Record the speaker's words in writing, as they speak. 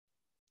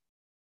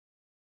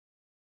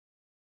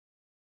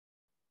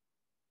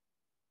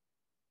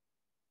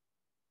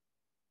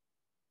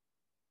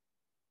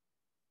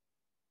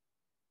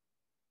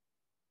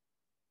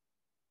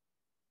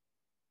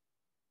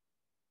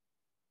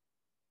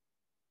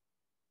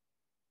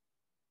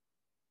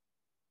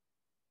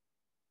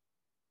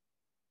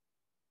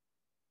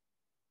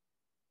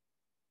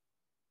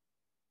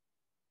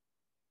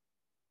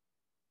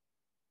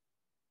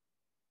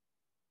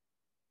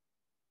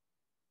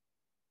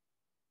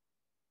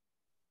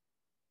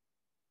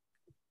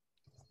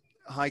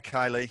Hi,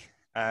 Kylie.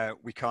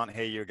 We can't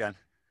hear you again.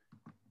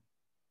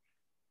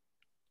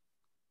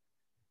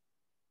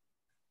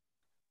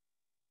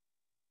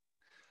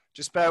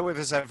 Just bear with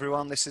us,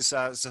 everyone. This is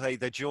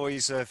the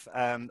joys of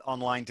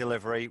online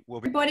delivery.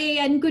 Everybody,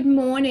 and good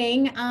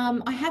morning.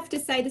 I have to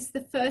say this is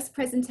the first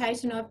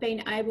presentation I've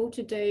been able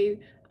to do.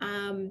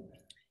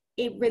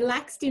 It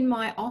relaxed in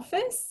my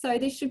office, so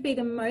this should be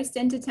the most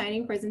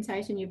entertaining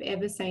presentation you've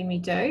ever seen me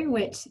do,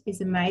 which is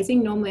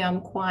amazing. Normally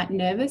I'm quite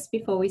nervous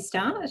before we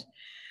start.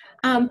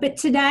 But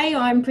today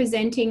I'm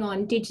presenting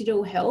on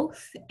digital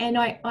health, and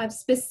I've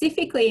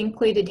specifically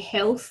included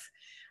health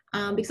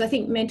because I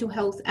think mental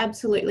health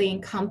absolutely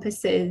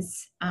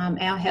encompasses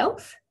our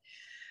health.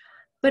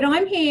 But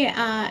I'm here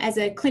as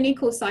a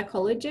clinical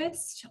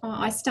psychologist.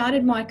 I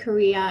started my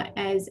career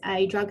as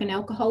a drug and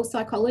alcohol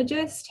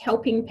psychologist,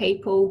 helping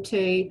people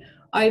to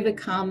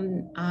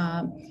overcome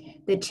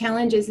the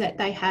challenges that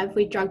they have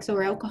with drugs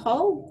or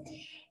alcohol.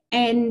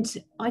 And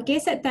I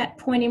guess at that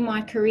point in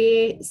my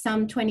career,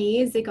 some 20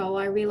 years ago,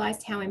 I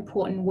realized how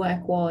important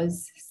work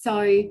was.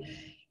 So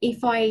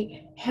if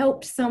I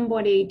helped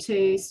somebody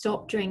to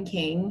stop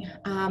drinking,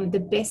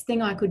 the best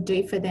thing I could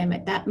do for them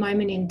at that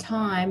moment in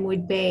time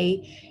would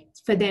be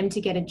for them to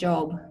get a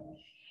job.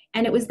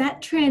 And it was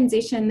that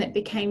transition that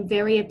became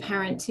very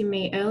apparent to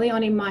me early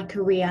on in my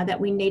career that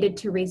we needed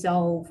to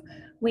resolve.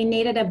 We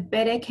needed a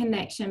better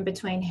connection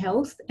between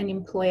health and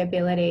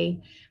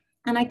employability.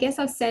 And I guess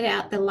I've set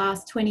out the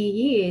last 20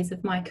 years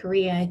of my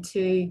career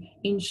to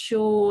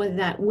ensure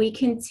that we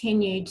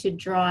continue to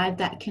drive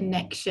that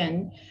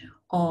connection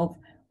of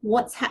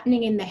what's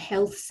happening in the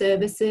health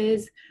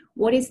services,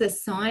 what is the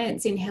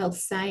science in health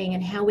saying,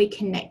 and how we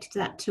connect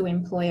that to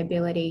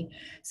employability.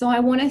 So I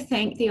want to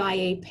thank the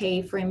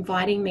IEP for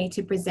inviting me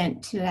to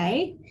present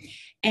today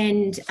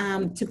and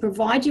to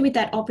provide you with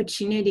that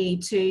opportunity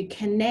to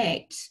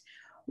connect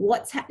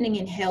what's happening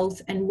in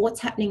health and what's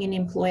happening in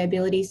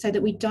employability so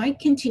that we don't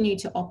continue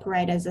to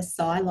operate as a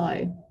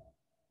silo.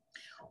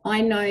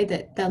 I know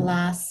that the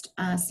last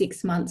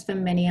 6 months for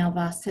many of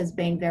us has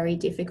been very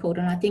difficult,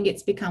 and I think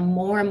it's become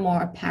more and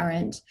more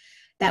apparent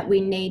that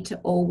we need to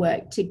all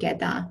work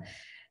together.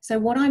 So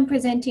what I'm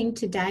presenting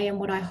today and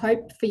what I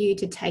hope for you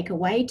to take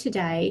away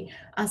today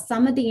are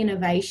some of the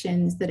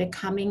innovations that are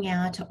coming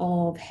out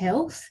of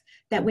health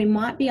that we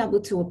might be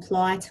able to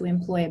apply to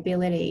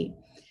employability.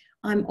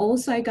 I'm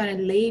also going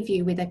to leave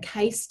you with a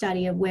case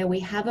study of where we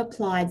have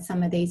applied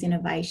some of these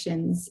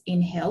innovations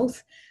in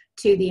health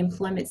to the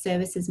employment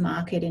services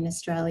market in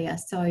Australia.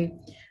 So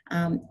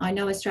I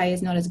know Australia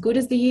is not as good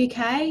as the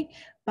UK,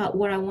 but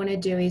what I want to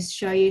do is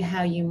show you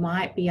how you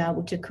might be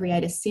able to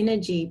create a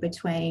synergy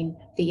between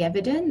the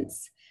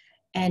evidence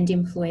and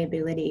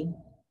employability.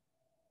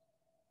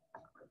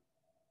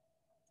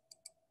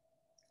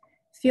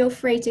 Feel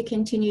free to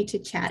continue to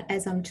chat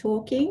as I'm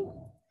talking.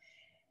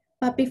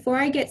 But before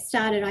I get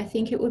started, I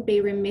think it would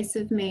be remiss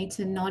of me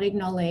to not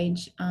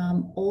acknowledge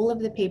all of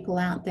the people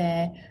out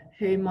there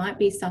who might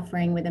be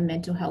suffering with a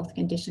mental health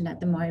condition at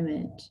the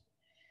moment.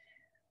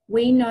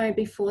 We know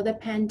before the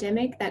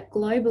pandemic that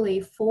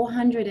globally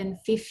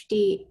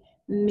 450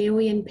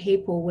 million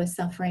people were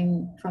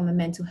suffering from a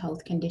mental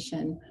health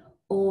condition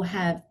or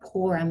have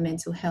poorer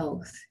mental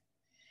health.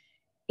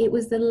 It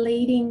was the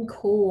leading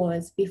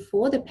cause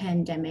before the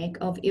pandemic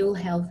of ill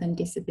health and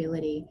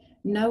disability.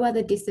 No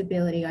other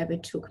disability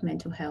overtook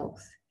mental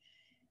health.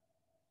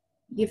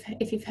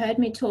 If you've heard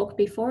me talk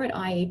before at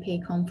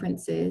IEP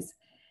conferences,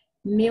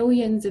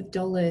 millions of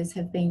dollars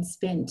have been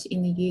spent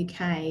in the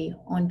UK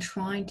on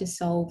trying to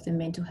solve the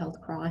mental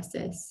health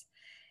crisis.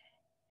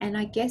 And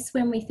I guess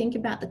when we think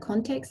about the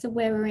context of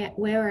where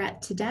we're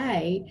at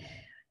today,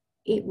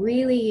 it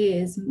really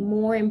is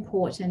more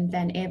important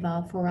than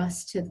ever for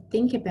us to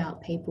think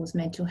about people's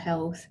mental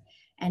health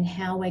and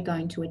how we're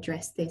going to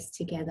address this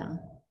together.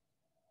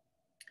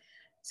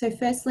 So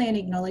firstly, an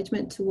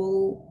acknowledgement to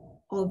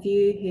all of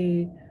you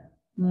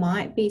who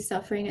might be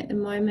suffering at the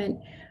moment.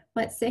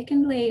 But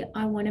secondly,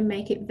 I want to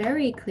make it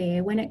very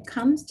clear when it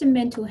comes to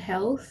mental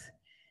health,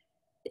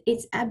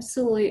 it's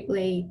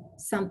absolutely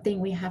something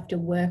we have to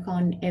work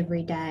on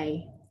every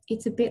day.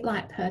 It's a bit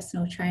like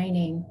personal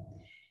training.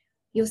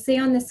 You'll see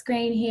on the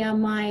screen here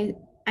my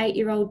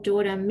 8-year-old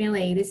daughter,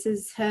 Millie. This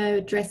is her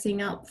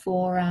dressing up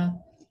for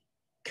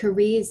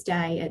careers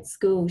day at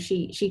school.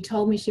 She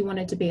told me she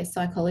wanted to be a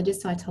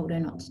psychologist, so I told her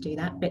not to do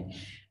that.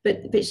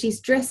 But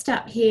she's dressed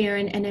up here,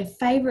 and her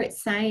favourite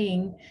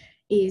saying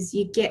is,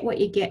 "You get what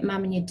you get,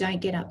 Mum, and you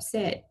don't get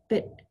upset."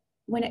 But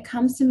when it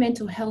comes to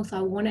mental health,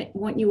 I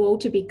want you all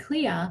to be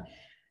clear,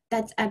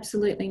 that's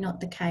absolutely not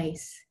the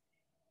case.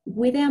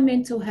 With our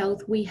mental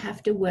health, we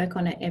have to work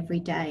on it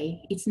every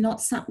day. It's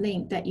not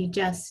something that you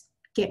just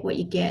get what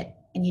you get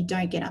and you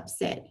don't get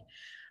upset.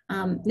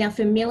 Now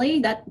for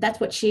Millie, that's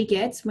what she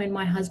gets when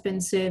my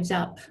husband serves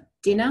up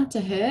dinner to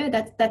her.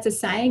 That's a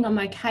saying. I'm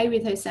okay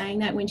with her saying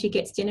that when she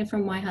gets dinner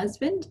from my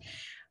husband.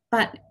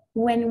 But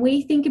when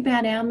we think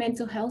about our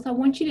mental health, I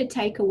want you to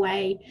take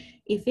away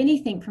if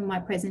anything from my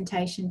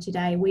presentation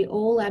today, we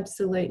all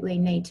absolutely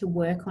need to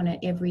work on it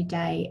every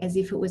day as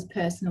if it was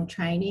personal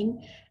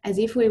training, as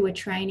if we were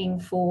training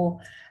for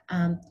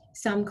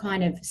some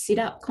kind of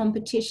sit-up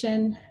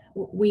competition.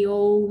 We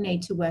all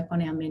need to work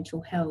on our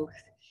mental health,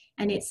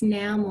 and it's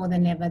now more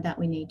than ever that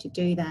we need to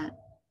do that.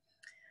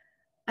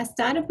 I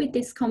started with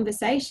this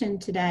conversation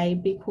today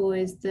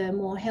because the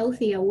more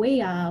healthier we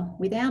are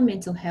with our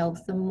mental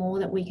health, the more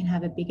that we can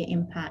have a bigger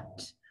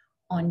impact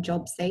on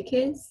job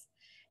seekers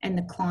and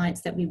the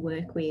clients that we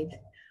work with.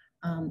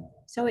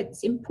 So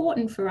it's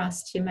important for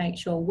us to make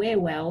sure we're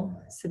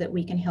well so that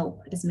we can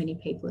help as many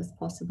people as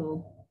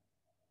possible.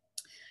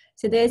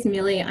 So there's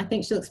Millie. I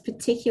think she looks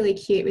particularly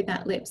cute with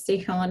that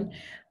lipstick on.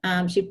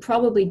 She'd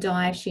probably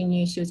die if she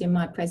knew she was in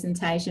my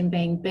presentation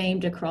being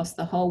beamed across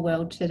the whole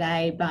world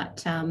today,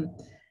 but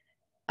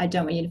I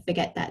don't want you to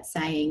forget that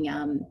saying,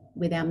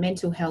 with our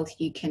mental health,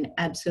 you can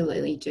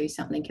absolutely do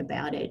something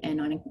about it,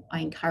 and I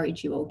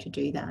encourage you all to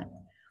do that.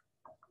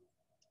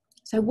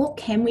 So what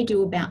can we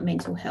do about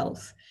mental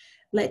health?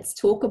 Let's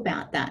talk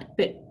about that.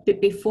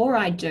 But before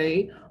I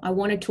do, I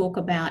want to talk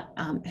about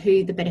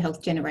who the Better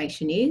Health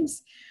Generation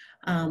is.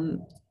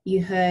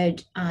 You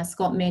heard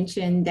Scott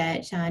mention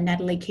that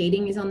Natalie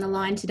Keating is on the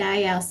line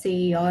today, our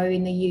CEO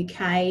in the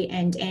UK,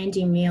 and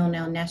Andy Milne,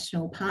 our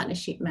National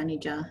Partnership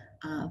Manager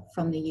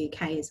from the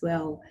UK as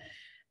well.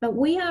 But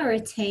we are a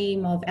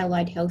team of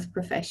allied health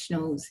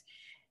professionals,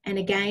 and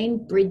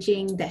again,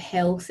 bridging the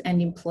health and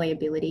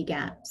employability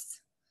gaps.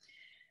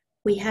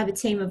 We have a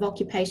team of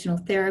occupational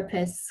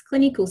therapists,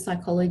 clinical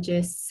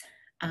psychologists,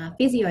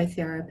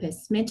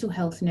 physiotherapists, mental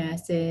health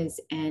nurses,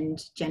 and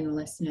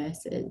generalist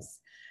nurses.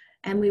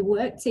 And we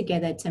work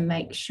together to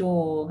make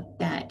sure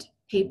that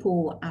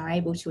people are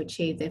able to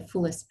achieve their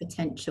fullest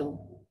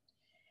potential.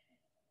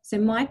 So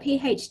my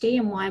PhD,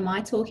 and why am I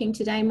talking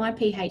today? My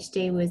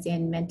PhD was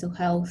in mental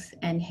health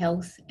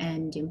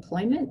and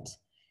employment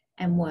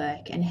and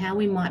work, and how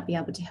we might be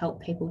able to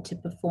help people to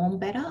perform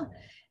better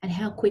and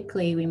how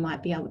quickly we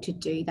might be able to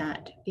do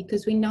that.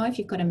 Because we know if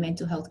you've got a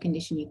mental health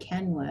condition, you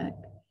can work,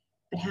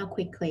 but how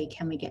quickly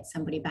can we get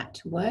somebody back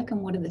to work, and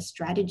what are the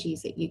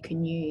strategies that you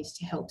can use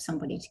to help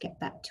somebody to get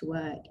back to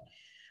work?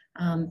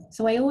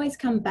 So I always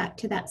come back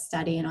to that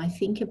study and I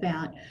think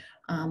about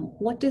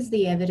what does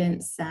the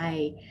evidence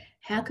say?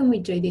 How can we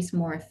do this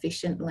more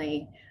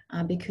efficiently?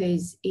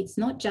 Because it's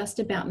not just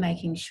about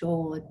making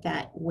sure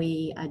that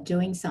we are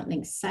doing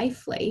something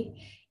safely,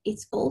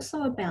 it's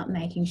also about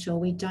making sure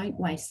we don't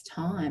waste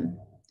time.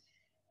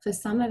 For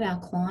some of our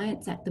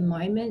clients at the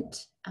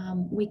moment,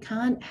 we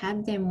can't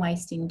have them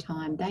wasting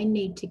time. They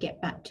need to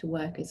get back to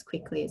work as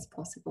quickly as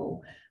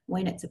possible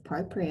when it's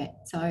appropriate.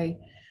 So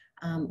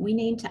we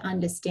need to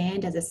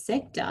understand as a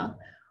sector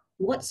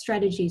what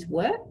strategies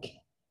work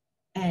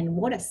and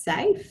what are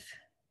safe,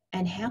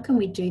 and how can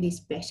we do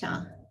this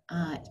better,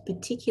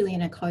 particularly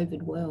in a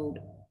COVID world.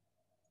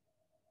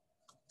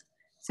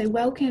 So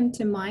welcome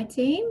to my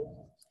team.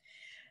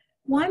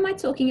 Why am I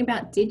talking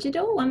about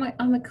digital?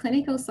 I'm a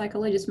clinical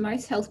psychologist.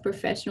 Most health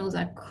professionals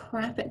are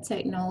crap at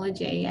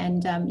technology,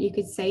 and you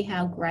could see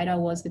how great I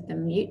was with the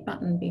mute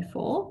button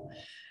before.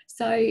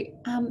 So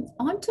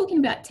I'm talking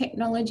about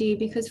technology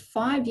because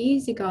 5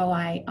 years ago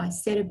I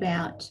set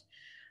about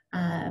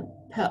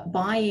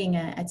buying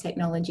a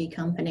technology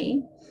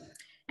company.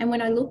 And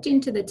when I looked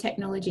into the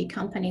technology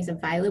companies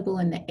available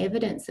and the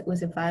evidence that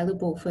was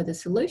available for the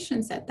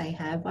solutions that they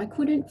have, I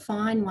couldn't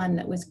find one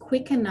that was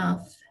quick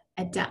enough,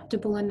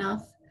 adaptable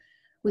enough,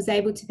 was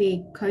able to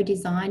be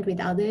co-designed with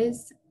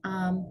others,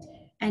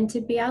 and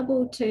to be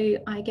able to,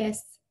 I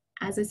guess,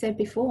 as I said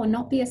before,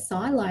 not be a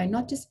silo,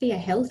 not just be a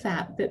health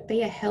app, but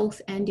be a health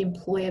and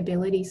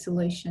employability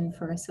solution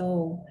for us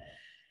all.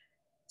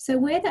 So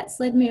where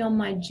that's led me on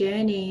my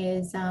journey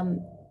is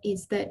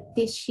that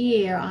this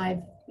year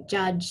I've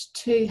judged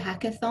 2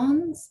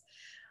 hackathons.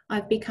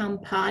 I've become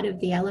part of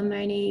the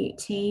alimony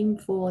team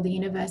for the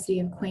University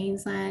of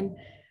Queensland,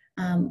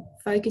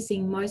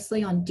 focusing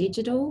mostly on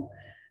digital.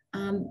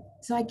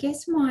 So I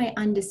guess my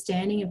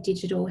understanding of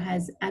digital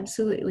has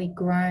absolutely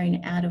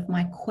grown out of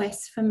my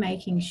quest for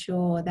making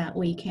sure that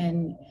we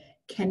can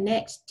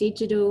connect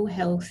digital,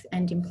 health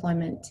and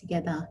employment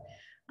together.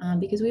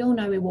 Because we all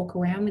know we walk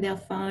around with our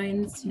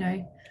phones, you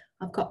know,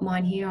 I've got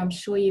mine here, I'm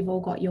sure you've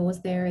all got yours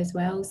there as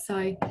well.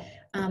 So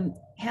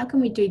how can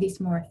we do this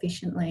more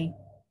efficiently?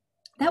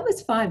 That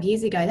was 5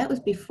 years ago, that was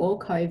before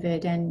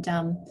COVID, and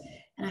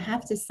I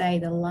have to say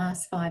the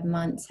last 5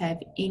 months have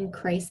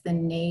increased the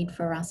need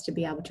for us to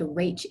be able to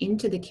reach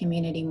into the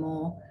community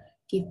more,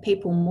 give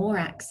people more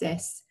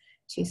access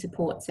to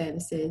support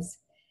services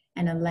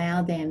and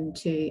allow them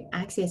to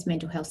access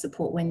mental health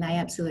support when they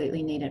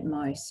absolutely need it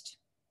most.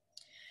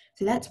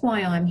 So that's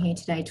why I'm here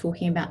today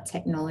talking about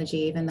technology,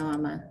 even though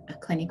I'm a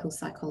clinical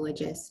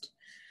psychologist.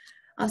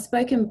 I've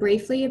spoken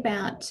briefly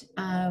about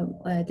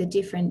the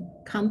different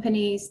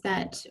companies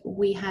that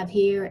we have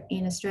here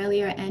in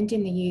Australia and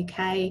in the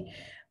UK,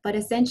 but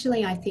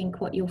essentially I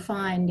think what you'll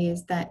find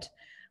is that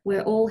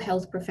we're all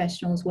health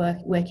professionals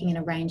working in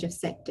a range of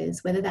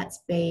sectors, whether that's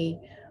be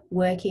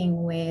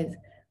working with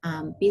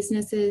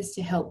businesses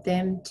to help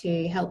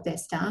their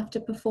staff to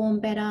perform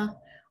better,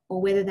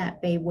 or whether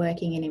that be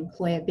working in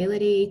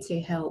employability to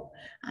help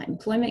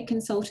employment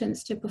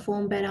consultants to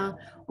perform better,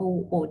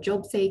 or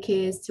job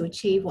seekers to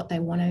achieve what they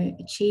want to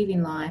achieve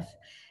in life.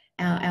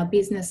 Our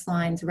business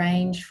lines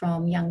range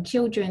from young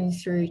children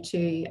through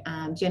to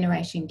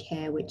generation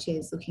care, which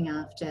is looking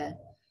after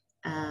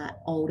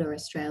older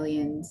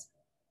Australians.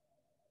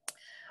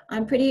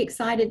 I'm pretty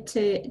excited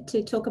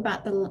to talk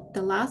about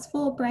the last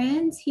 4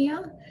 brands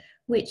here,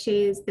 which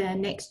is the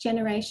Next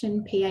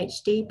Generation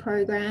PhD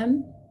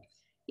program.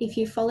 If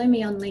you follow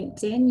me on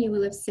LinkedIn, you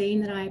will have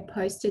seen that I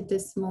posted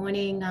this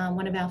morning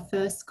one of our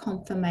first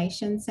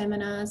confirmation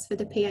seminars for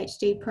the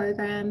PhD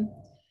program.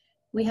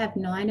 We have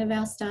 9 of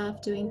our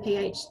staff doing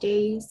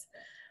PhDs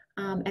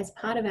as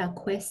part of our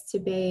quest to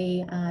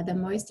be the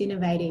most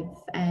innovative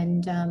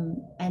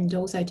and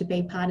also to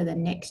be part of the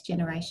next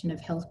generation of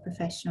health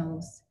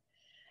professionals.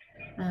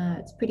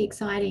 It's a pretty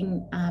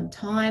exciting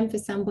time for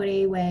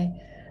somebody where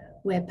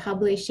we're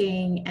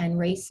publishing and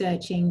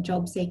researching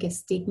job seeker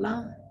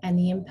stigma and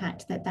the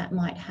impact that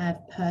might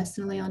have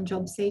personally on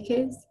job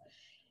seekers.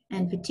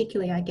 And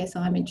particularly, I guess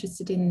I'm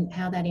interested in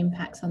how that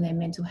impacts on their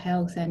mental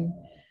health, and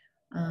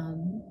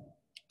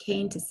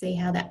keen to see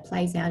how that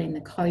plays out in the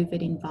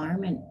COVID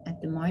environment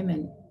at the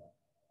moment.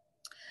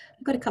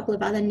 I've got a couple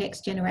of other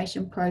next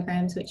generation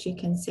programs which you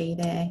can see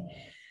there.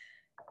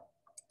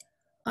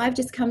 I've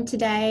just come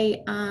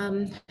today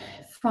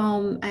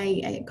from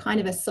a kind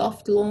of a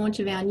soft launch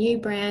of our new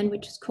brand,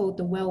 which is called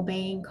the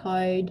Wellbeing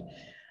Code,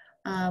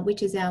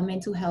 which is our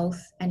mental health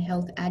and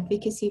health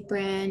advocacy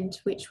brand,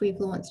 which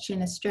we've launched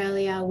in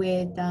Australia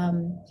with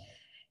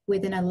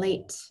an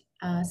elite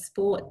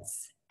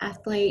sports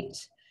athlete.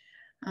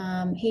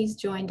 He's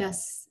joined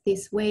us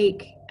this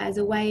week as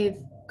a way of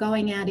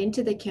going out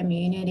into the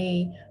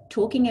community,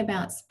 talking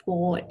about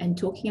sport and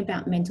talking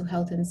about mental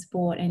health and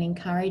sport, and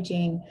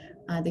encouraging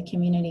the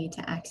community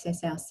to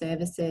access our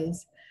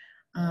services.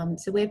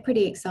 So we're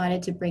pretty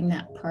excited to bring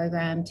that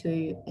program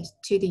to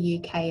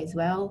the UK as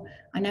well.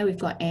 I know we've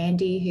got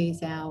Andy,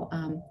 who's our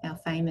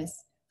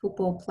famous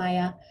football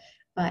player,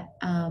 but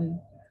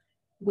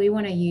we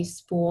want to use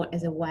sport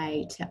as a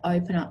way to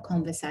open up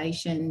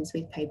conversations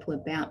with people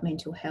about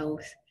mental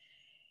health,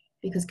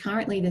 because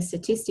currently the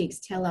statistics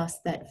tell us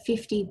that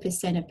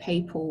 50% of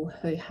people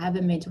who have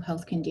a mental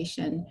health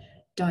condition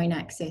don't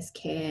access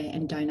care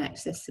and don't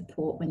access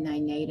support when they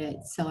need it.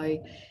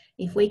 So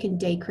if we can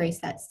decrease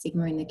that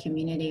stigma in the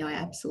community, I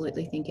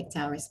absolutely think it's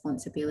our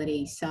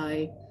responsibility.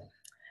 So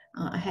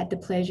I had the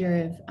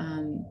pleasure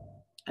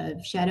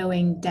of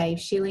shadowing Dave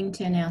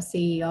Shillington, our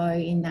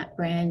CEO, in that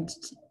brand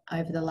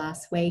over the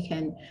last week,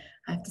 and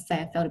I have to say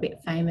I felt a bit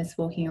famous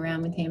walking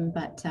around with him,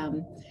 but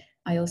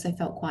I also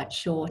felt quite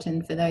short,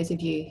 and for those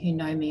of you who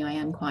know me, I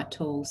am quite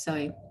tall.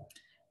 So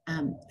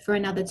for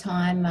another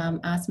time,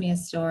 ask me a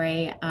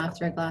story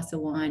after a glass of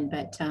wine,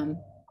 but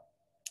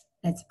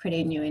it's a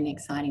pretty new and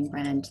exciting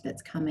brand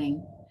that's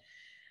coming.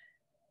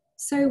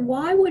 So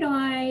why would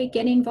I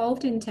get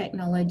involved in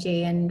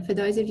technology? And for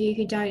those of you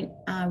who don't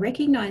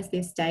recognise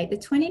this date, the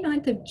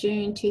 29th of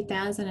June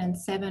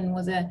 2007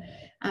 was a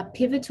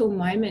pivotal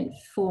moment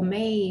for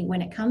me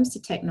when it comes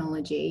to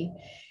technology.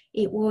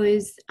 It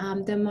was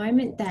the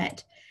moment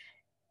that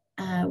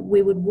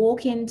we would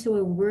walk into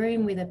a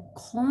room with a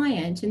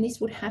client, and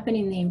this would happen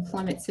in the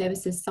employment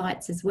services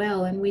sites as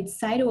well, and we'd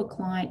say to a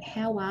client,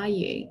 "How are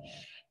you?"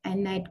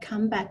 And they'd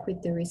come back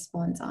with the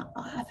response,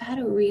 "I've had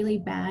a really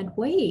bad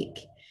week."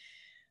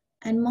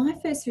 And my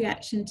first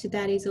reaction to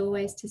that is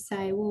always to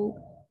say,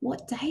 well,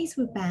 what days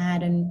were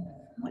bad and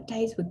what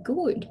days were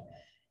good?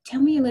 Tell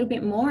me a little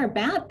bit more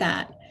about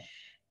that.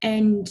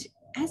 And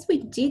as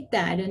we did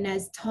that, and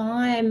as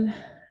time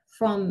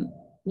from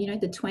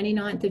the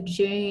 29th of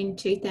June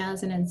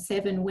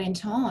 2007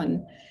 went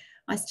on,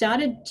 I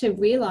started to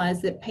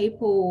realize that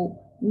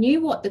people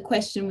knew what the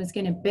question was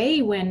going to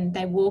be when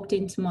they walked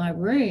into my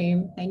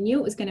room. They knew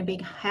it was going to be,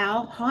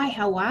 hi,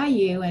 how are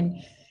you?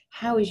 And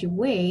how was your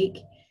week?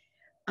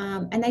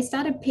 And they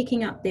started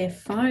picking up their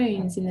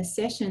phones in the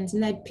sessions,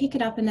 and they'd pick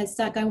it up and they'd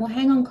start going, well,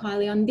 hang on,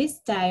 Kylie, on this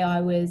day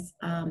I was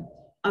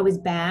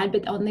bad,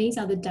 but on these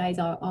other days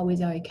I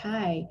was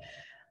okay.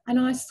 And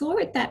I saw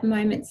at that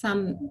moment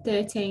some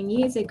 13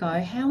 years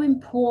ago how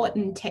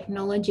important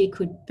technology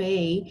could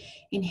be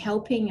in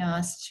helping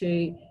us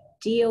to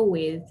deal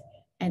with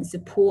and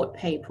support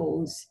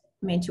people's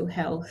mental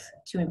health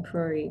to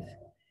improve.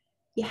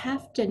 You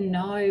have to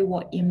know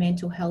what your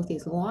mental health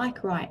is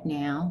like right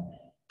now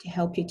to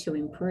help you to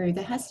improve.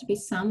 There has to be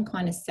some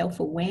kind of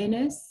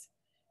self-awareness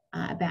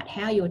about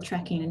how you're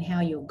tracking and how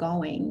you're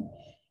going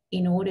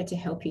in order to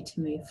help you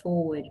to move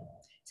forward.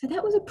 So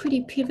that was a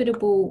pretty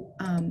pivotal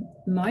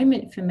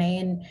moment for me.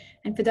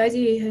 And for those of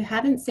you who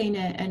haven't seen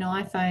an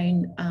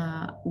iPhone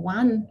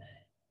 1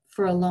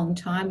 for a long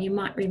time, you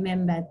might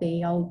remember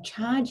the old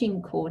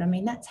charging cord. I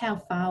mean, that's how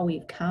far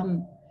we've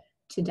come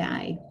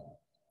today.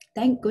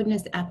 Thank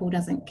goodness Apple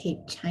doesn't keep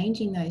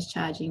changing those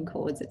charging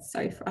cords. It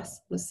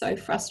was so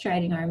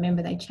frustrating. I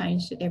remember they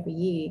changed it every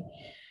year.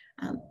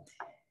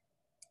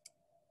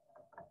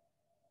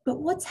 But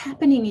what's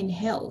happening in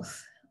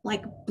health?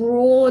 Like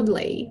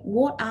broadly,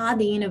 what are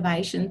the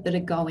innovations that are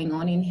going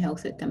on in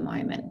health at the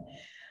moment?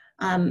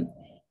 Um,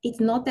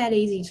 it's not that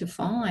easy to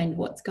find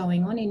what's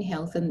going on in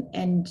health,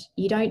 and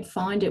you don't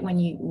find it when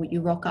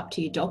you rock up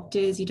to your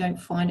doctors. You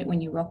don't find it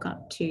when you rock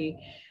up to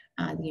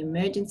the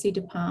emergency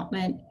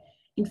department.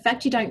 In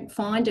fact, you don't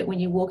find it when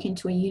you walk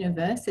into a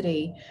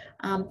university.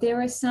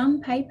 There are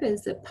some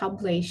papers that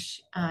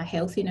publish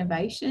health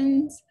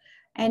innovations,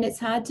 and it's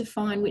hard to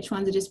find which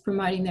ones are just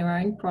promoting their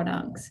own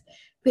products.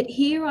 But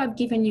here I've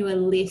given you a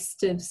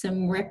list of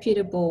some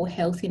reputable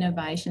health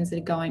innovations that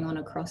are going on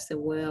across the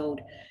world.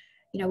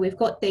 You know, we've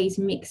got these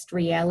mixed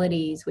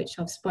realities, which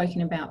I've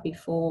spoken about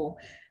before,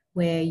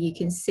 where you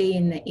can see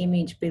in the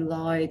image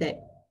below that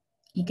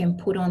you can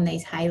put on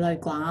these halo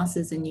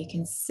glasses and you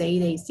can see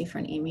these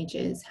different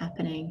images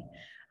happening.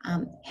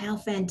 How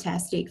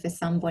fantastic for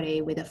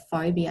somebody with a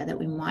phobia that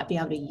we might be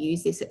able to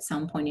use this at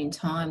some point in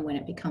time when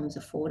it becomes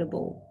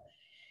affordable.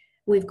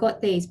 We've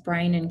got these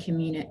brain and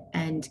computer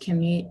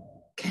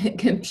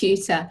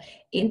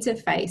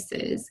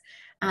interfaces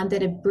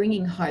that are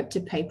bringing hope to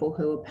people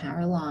who are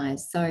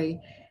paralyzed. So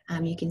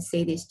you can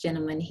see this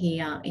gentleman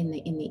here in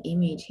the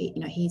image.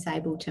 He's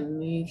able to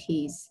move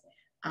his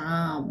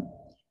arm,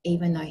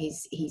 even though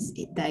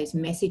those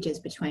messages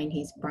between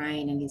his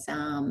brain and his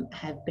arm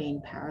have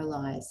been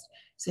paralyzed.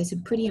 So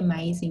some pretty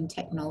amazing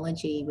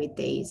technology with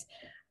these.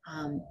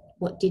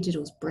 What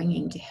digital's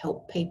bringing to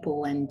help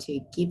people and to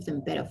give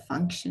them better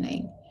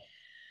functioning.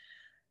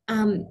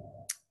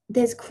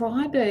 There's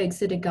Crybergs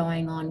that are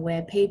going on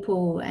where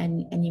people,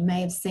 and you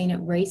may have seen it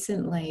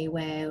recently,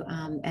 where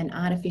an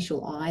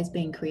artificial eye is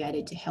being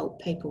created to help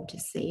people to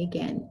see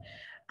again.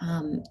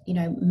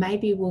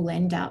 Maybe we'll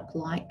end up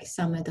like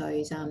some of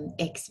those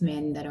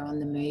X-Men that are on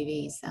the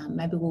movies.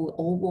 Maybe we'll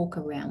all walk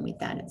around with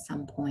that at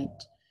some point.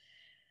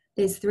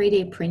 There's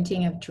 3D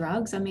printing of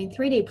drugs. I mean,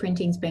 3D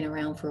printing's been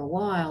around for a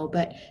while,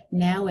 but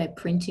now we're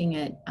printing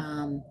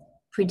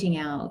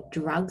our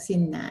drugs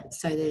in that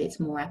so that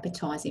it's more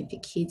appetizing for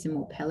kids and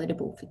more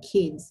palatable for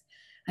kids.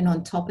 And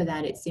on top of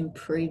that, it's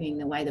improving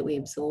the way that we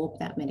absorb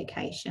that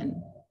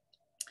medication.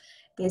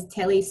 There's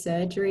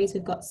telesurgeries.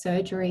 We've got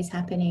surgeries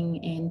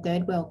happening in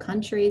third world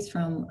countries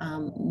from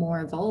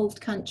more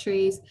evolved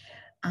countries.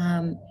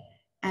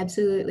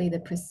 Absolutely, the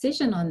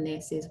precision on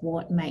this is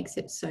what makes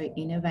it so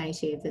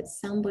innovative, that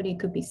somebody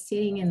could be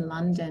sitting in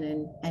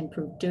London and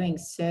doing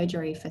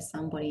surgery for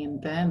somebody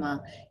in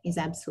Burma is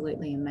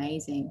absolutely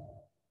amazing.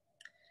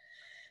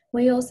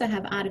 We also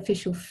have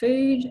artificial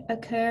food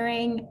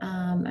occurring.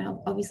 And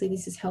obviously,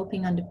 this is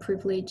helping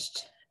underprivileged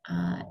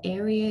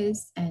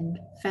areas and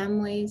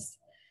families.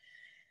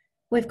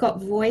 We've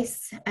got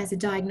voice as a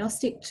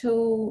diagnostic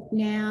tool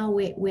now.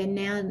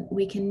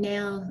 We can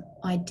now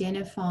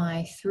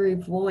identify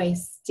through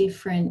voice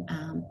different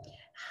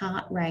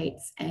heart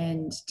rates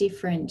and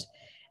different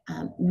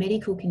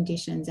medical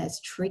conditions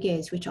as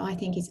triggers, which I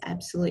think is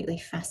absolutely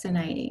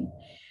fascinating.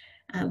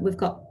 We've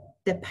got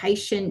the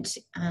patient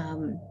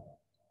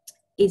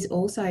is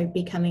also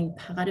becoming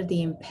part of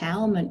the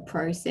empowerment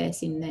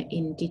process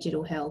in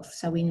digital health.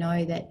 So we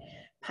know that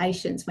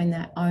patients, when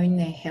they own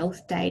their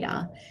health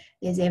data,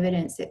 there's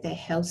evidence that their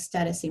health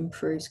status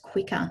improves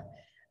quicker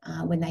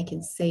when they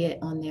can see it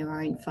on their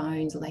own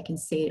phones or they can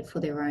see it for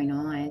their own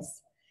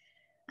eyes.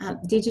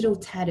 Digital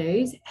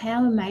tattoos,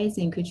 how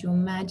amazing could you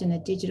imagine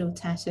a digital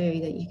tattoo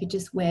that you could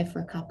just wear for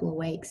a couple of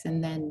weeks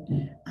and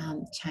then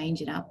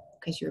change it up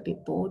because you're a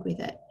bit bored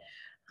with it?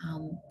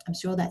 I'm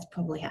sure that's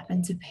probably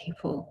happened to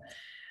people.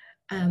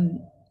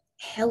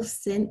 Health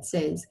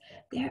sensors.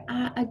 There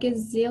are a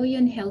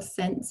gazillion health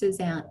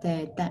sensors out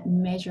there that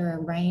measure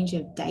a range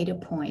of data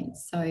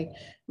points. So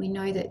we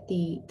know that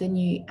the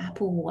new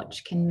Apple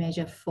Watch can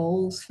measure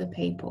falls for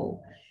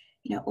people.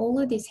 All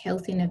of this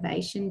health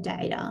innovation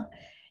data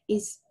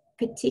is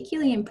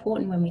particularly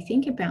important when we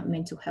think about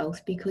mental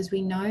health, because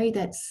we know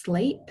that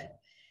sleep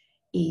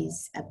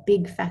is a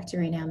big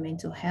factor in our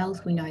mental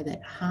health. We know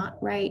that heart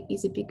rate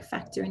is a big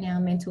factor in our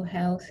mental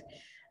health.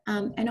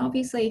 And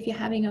obviously, if you're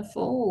having a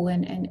fall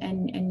and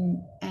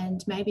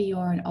maybe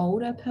you're an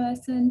older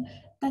person,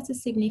 that's a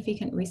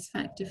significant risk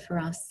factor for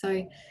us.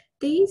 So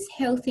these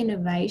health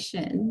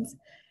innovations,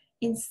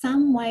 in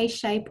some way,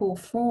 shape or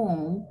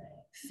form,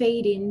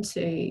 feed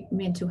into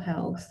mental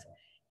health.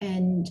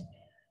 And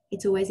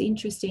it's always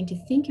interesting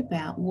to think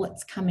about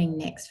what's coming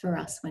next for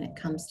us when it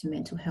comes to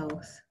mental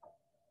health.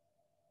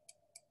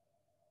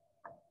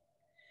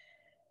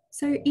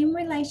 So in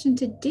relation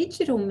to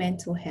digital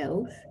mental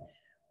health,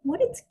 what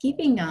it's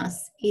giving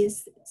us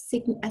is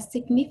a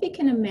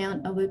significant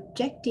amount of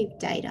objective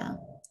data.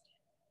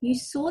 You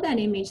saw that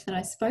image that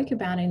I spoke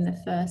about in the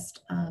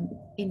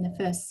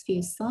first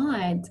few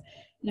slides.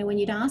 When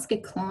you'd ask a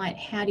client,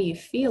 how do you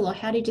feel, or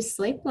how did you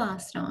sleep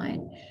last night?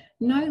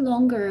 No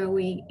longer are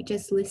we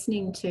just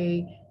listening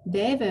to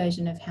their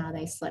version of how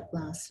they slept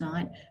last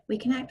night. We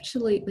can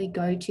absolutely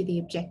go to the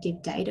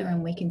objective data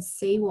and we can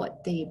see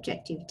what the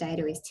objective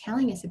data is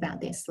telling us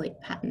about their sleep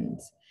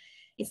patterns.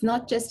 It's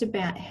not just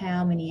about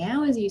how many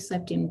hours you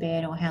slept in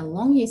bed or how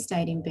long you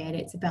stayed in bed.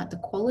 It's about the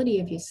quality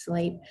of your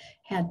sleep,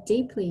 how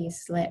deeply you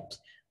slept,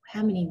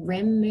 how many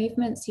REM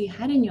movements you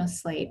had in your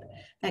sleep.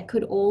 That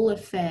could all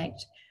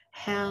affect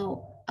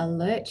how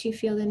alert you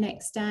feel the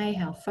next day,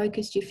 how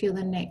focused you feel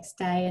the next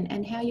day,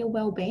 and how your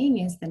well-being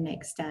is the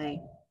next day.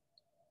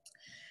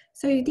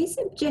 So this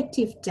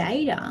objective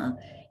data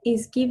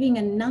is giving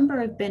a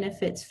number of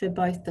benefits for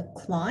both the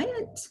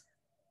client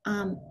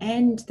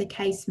and the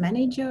case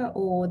manager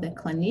or the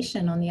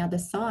clinician on the other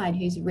side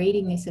who's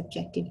reading this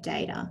objective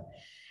data.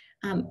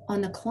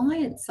 On the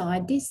client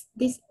side, this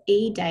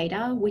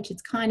E-data, which is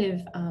kind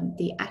of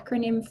the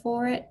acronym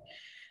for it,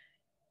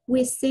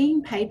 we're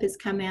seeing papers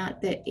come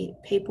out that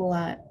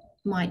people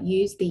might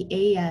use the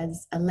E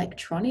as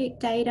electronic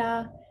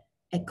data,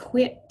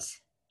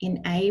 equipped,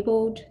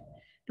 enabled.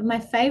 But my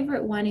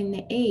favorite one in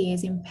the E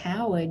is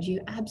empowered. You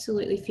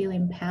absolutely feel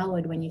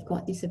empowered when you've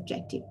got this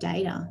objective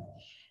data.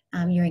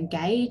 You're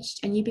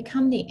engaged and you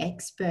become the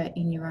expert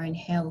in your own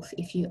health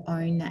if you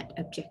own that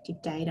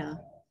objective data.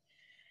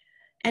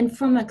 And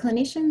from a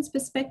clinician's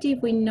perspective,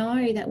 we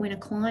know that when a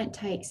client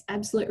takes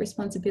absolute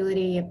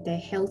responsibility of their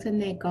health and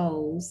their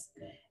goals,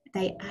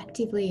 they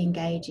actively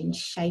engage in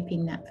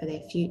shaping that for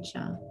their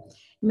future.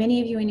 Many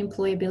of you in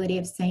employability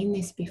have seen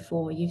this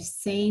before. You've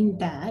seen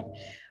that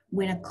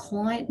when a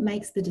client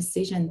makes the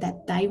decision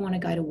that they want to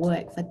go to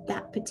work for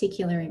that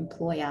particular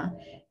employer,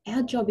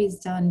 our job is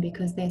done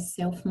because they're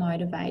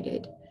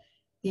self-motivated.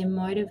 They're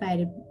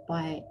motivated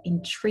by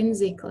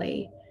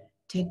intrinsically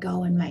to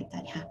go and make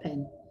that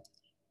happen.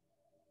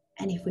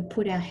 And if we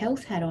put our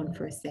health hat on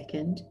for a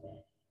second,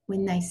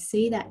 when they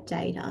see that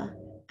data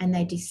and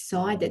they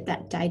decide that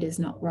that data is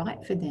not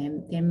right for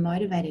them, they're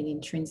motivated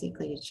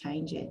intrinsically to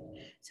change it.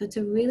 So it's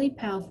a really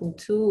powerful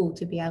tool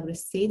to be able to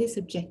see this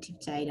objective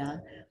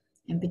data,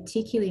 and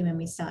particularly when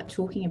we start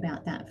talking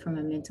about that from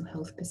a mental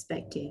health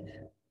perspective.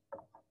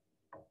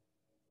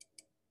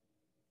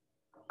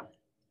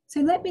 So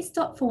let me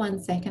stop for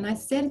 1 second. I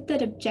said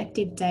that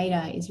objective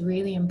data is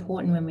really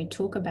important when we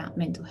talk about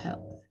mental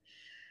health.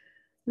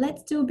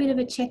 Let's do a bit of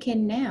a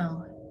check-in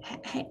now.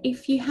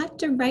 If you had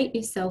to rate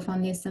yourself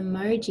on this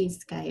emoji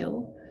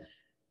scale,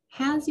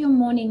 how's your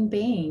morning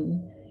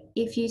been?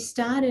 If you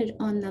started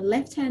on the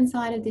left-hand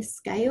side of this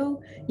scale,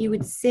 you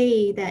would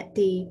see that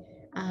the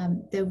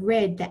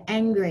red, the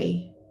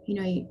angry,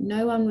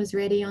 no one was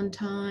ready on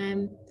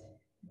time,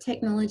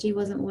 technology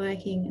wasn't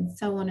working, and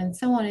so on and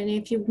so on. And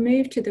if you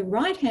move to the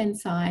right-hand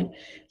side,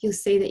 you'll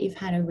see that you've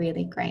had a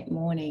really great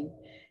morning.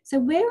 So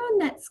where on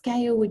that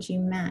scale would you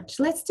match?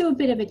 Let's do a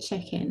bit of a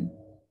check-in.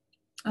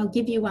 I'll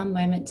give you 1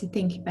 moment to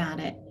think about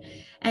it.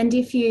 And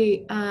if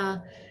you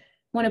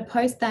want to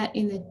post that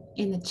in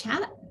the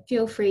chat,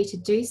 feel free to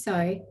do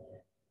so.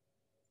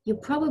 You'll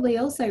probably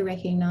also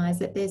recognize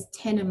that there's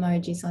 10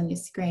 emojis on your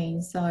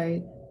screen.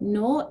 So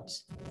 0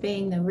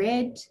 being the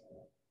red,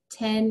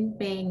 10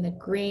 being the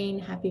green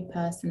happy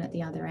person at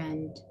the other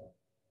end.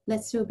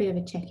 Let's do a bit of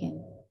a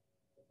check-in.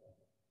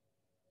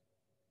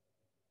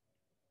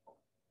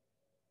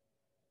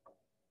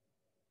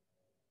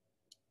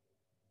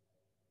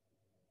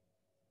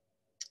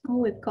 Oh,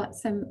 we've got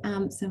some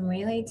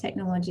really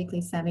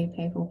technologically savvy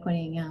people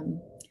putting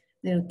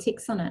little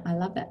ticks on it. I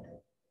love it.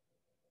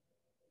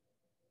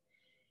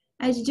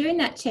 As you're doing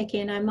that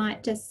check-in, I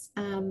might just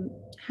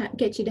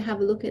get you to have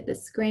a look at the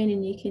screen,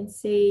 and you can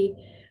see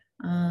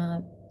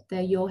the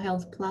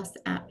YourHealth+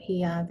 app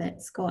here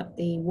that's got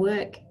the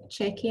work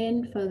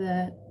check-in for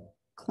the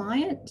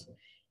client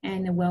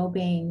and the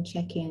well-being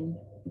check-in.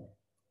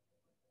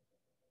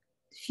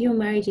 A few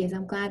emojis.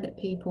 I'm glad that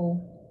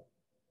people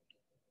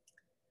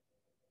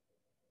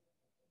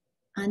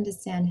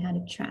understand how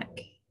to track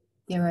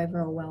their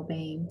overall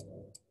well-being.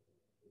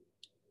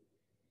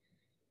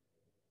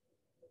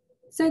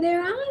 So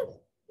there are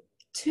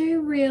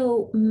 2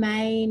 real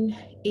main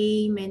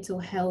mental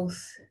health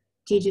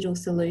digital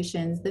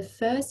solutions. The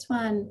first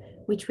one,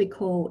 which we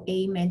call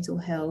mental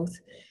health,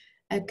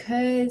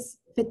 occurs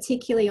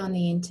particularly on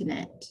the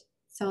internet.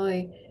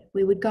 So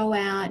we would go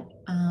out,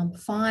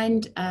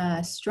 find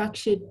a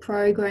structured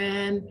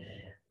program,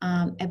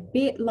 a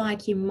bit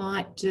like you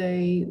might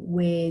do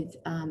with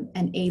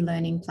an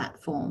e-learning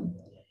platform.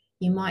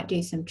 You might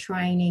do some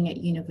training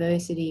at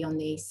university on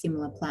these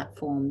similar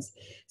platforms.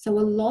 So a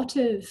lot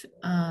of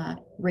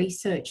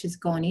research has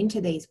gone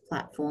into these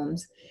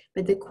platforms,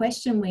 but the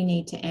question we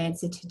need to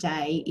answer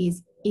today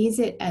is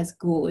it as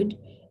good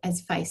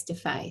as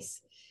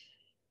face-to-face?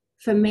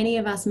 For many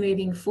of us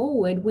moving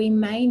forward, we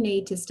may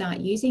need to start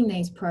using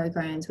these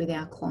programs with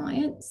our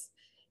clients.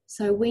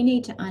 So we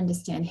need to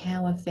understand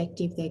how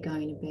effective they're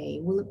going to be.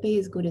 Will it be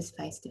as good as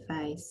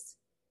face-to-face?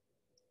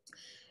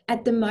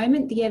 At the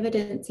moment, the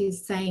evidence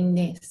is saying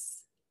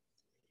this.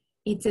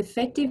 It's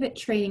effective at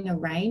treating a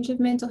range of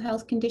mental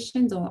health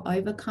conditions or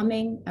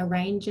overcoming a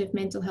range of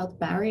mental health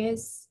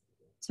barriers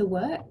to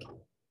work.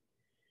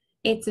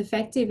 It's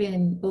effective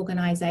in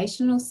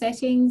organisational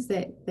settings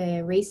that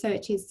the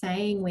research is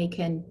saying we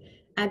can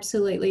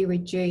absolutely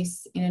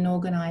reduce in an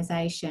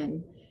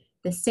organisation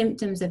the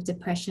symptoms of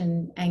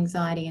depression,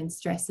 anxiety, and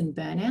stress and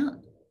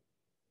burnout.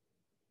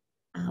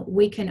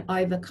 We can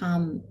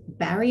overcome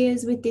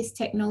barriers with this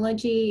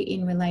technology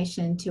in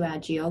relation to our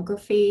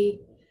geography.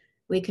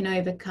 We can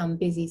overcome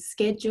busy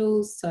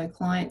schedules so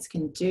clients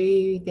can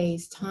do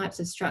these types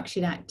of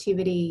structured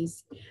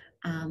activities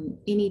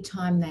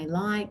anytime they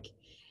like.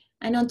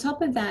 And on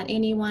top of that,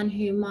 anyone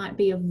who might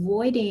be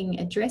avoiding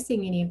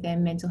addressing any of their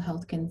mental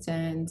health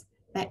concerns,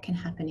 that can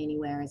happen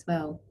anywhere as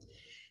well.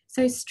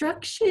 So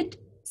structured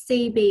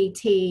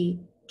CBT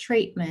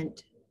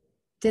treatment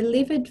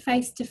delivered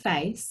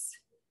face-to-face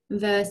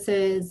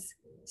versus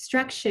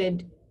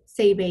structured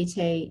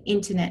CBT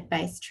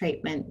internet-based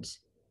treatment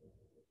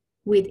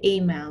with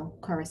email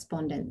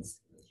correspondence.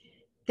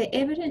 The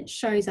evidence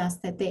shows us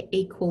that they're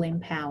equal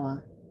in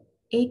power.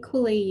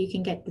 Equally, you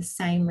can get the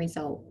same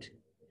result.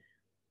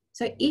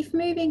 So if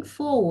moving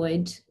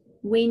forward,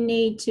 we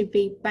need to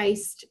be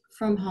based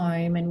from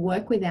home and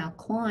work with our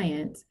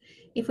clients,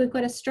 if we've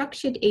got a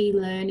structured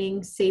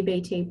e-learning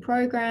CBT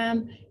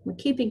program, we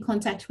keep in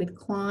contact with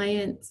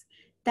clients,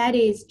 that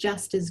is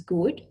just as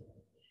good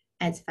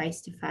as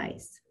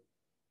face-to-face.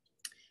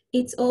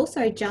 It's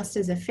also just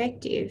as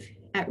effective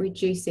at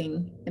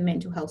reducing the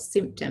mental health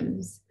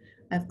symptoms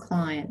of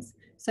clients.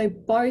 So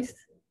both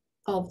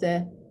of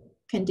the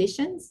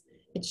conditions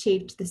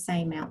achieved the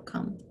same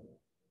outcome.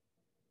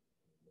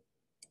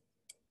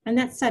 And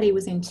that study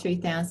was in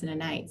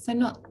 2008. So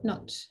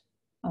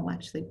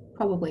actually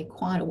probably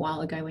quite a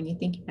while ago when you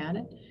think about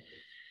it.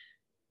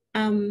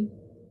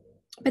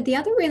 But the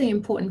other really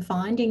important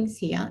findings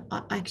here,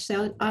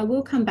 I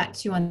will come back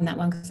to you on that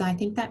one because I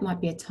think that might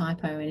be a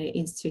typo and it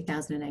is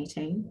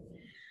 2018.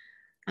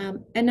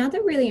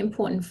 Another really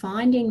important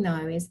finding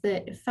though is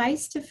that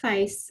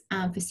face-to-face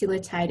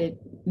facilitated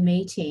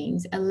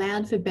meetings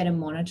allowed for better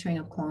monitoring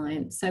of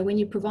clients. So when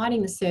you're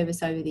providing the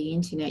service over the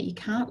internet, you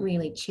can't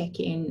really check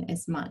in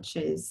as much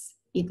as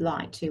you'd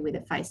like to with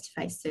a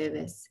face-to-face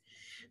service.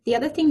 The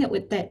other thing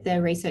that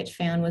the research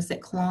found was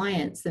that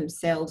clients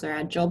themselves or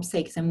our job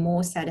seekers are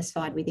more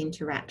satisfied with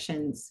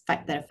interactions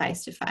that are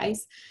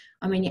face-to-face.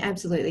 I mean, you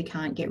absolutely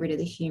can't get rid of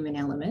the human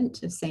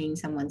element of seeing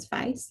someone's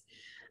face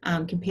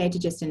compared to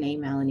just an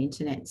email and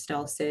internet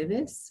style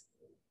service.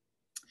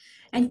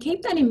 And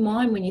keep that in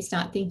mind when you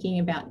start thinking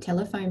about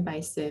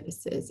telephone-based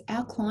services.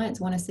 Our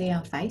clients want to see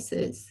our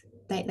faces.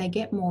 They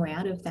get more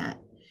out of that.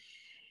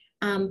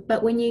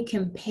 But when you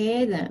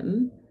compare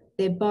them,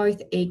 they're both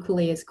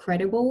equally as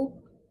credible.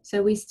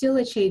 So we still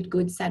achieved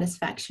good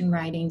satisfaction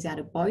ratings out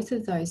of both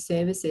of those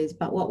services.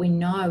 But what we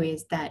know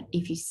is that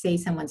if you see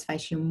someone's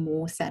face, you're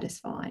more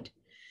satisfied.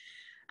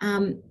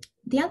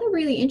 The other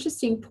really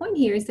interesting point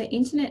here is that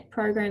internet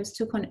programs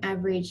took on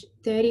average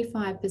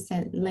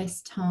 35%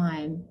 less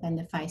time than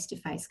the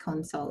face-to-face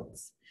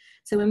consults.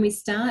 So when we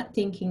start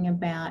thinking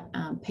about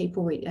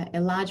a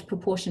large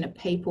proportion of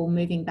people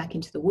moving back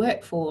into the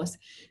workforce,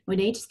 we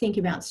need to think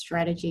about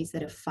strategies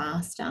that are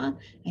faster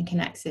and can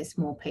access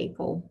more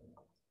people.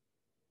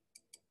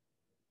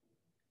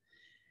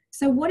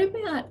 So what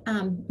about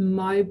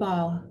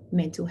mobile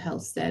mental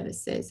health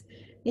services?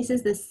 This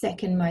is the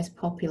second most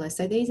popular.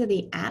 So these are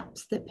the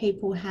apps that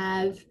people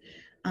have.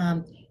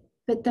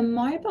 But the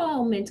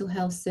mobile mental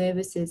health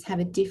services have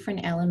a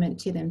different element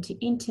to them to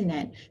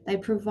internet. They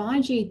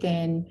provide you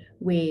then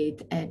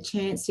with a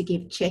chance to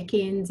give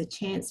check-ins, a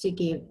chance to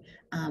give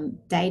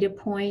data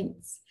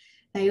points.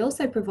 They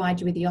also provide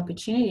you with the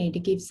opportunity to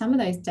give some of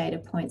those data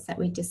points that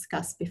we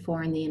discussed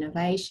before in the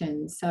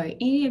innovations. So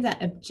any of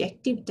that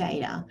objective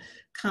data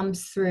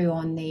comes through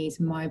on these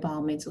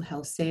mobile mental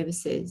health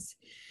services.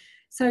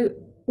 So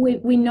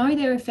we know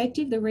they're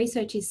effective. The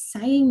research is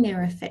saying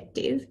they're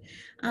effective,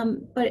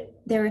 but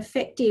they're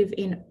effective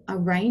in a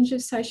range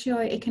of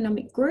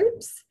socioeconomic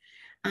groups.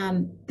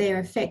 They're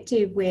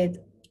effective with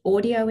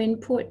audio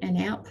input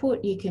and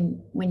output.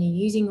 When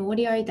you're using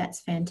audio,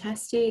 that's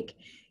fantastic.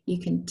 You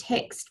can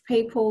text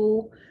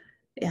people,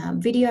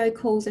 video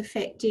calls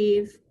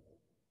effective.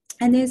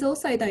 And there's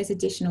also those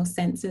additional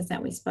sensors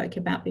that we spoke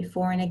about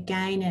before. And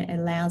again, it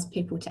allows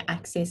people to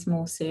access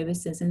more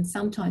services and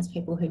sometimes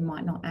people who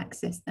might not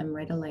access them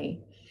readily.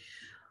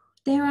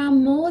 There are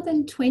more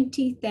than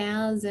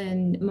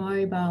 20,000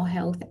 mobile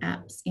health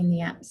apps in the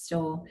App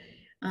Store.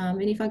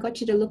 And if I got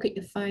you to look at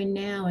your phone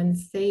now and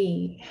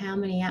see how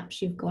many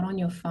apps you've got on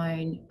your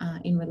phone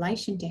in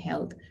relation to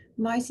health,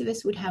 most of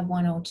us would have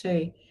one or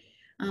two.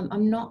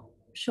 I'm not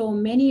sure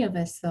many of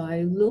us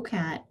though look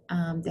at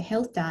the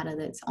health data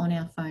that's on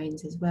our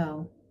phones as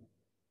well.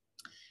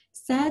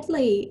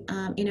 Sadly,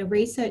 in a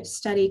research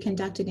study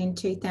conducted in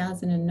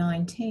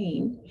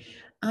 2019,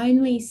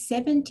 only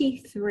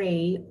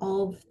 73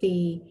 of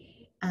the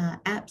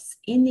apps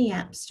in the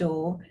App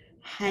Store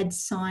had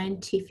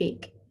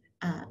scientific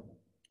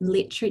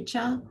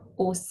literature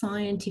or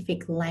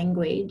scientific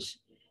language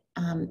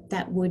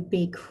that would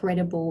be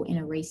credible in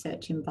a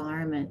research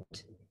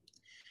environment.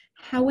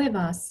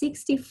 However,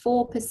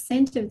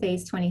 64% of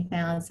these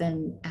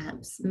 20,000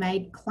 apps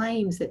made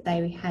claims that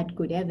they had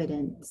good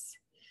evidence.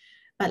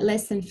 but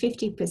less than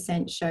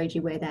 50% showed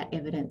you where that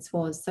evidence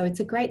was. So it's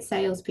a great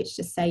sales pitch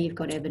to say you've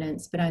got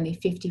evidence, but only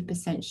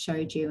 50%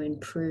 showed you and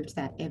proved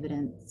that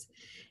evidence.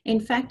 In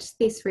fact,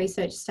 this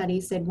research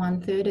study said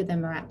 1/3 of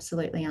them are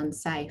absolutely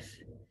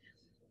unsafe.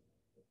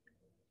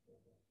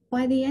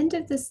 By the end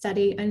of the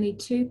study, only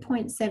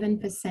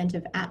 2.7%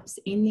 of apps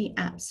in the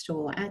App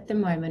Store at the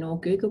moment, or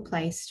Google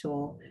Play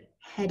Store,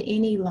 had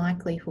any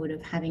likelihood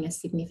of having a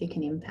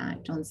significant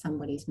impact on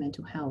somebody's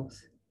mental health.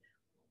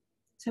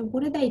 So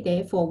what are they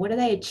there for? What are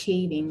they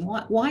achieving?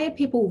 Why are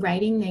people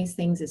rating these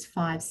things as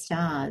 5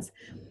 stars?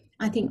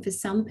 I think for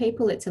some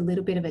people it's a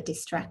little bit of a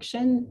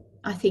distraction.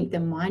 I think the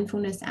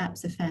mindfulness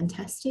apps are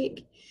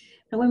fantastic.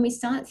 But when we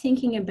start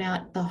thinking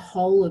about the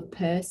whole of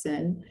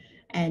person,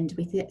 and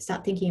we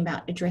start thinking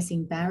about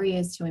addressing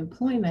barriers to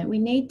employment, we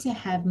need to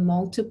have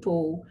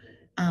multiple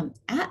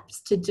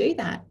apps to do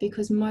that,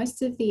 because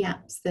most of the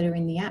apps that are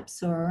in the App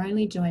Store are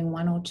only doing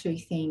 1 or 2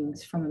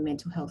 things from a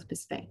mental health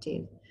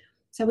perspective.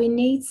 So we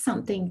need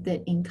something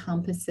that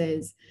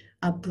encompasses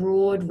a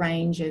broad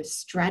range of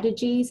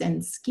strategies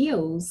and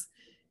skills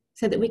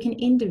so that we can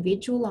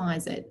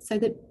individualize it, so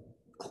that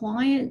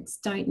clients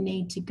don't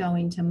need to go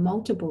into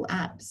multiple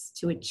apps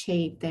to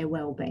achieve their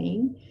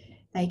well-being.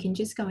 They can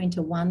just go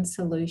into one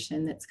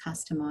solution that's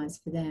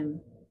customized for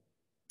them.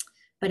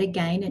 But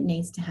again, it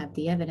needs to have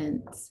the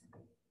evidence.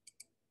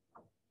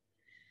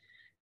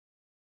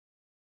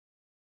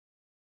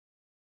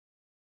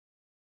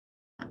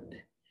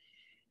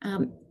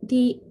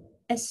 The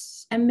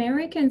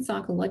American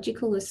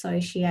Psychological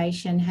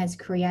Association has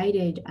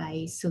created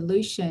a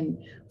solution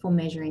for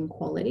measuring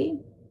quality.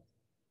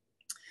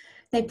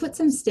 They put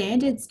some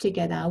standards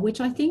together,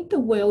 which I think the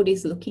world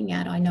is looking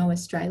at. I know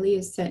Australia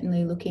is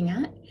certainly looking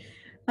at.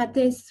 But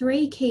there's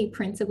 3 key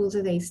principles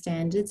of these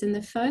standards, and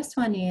the first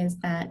one is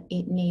that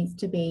it needs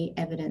to be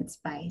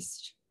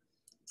evidence-based.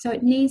 So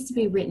it needs to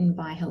be written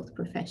by health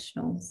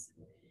professionals.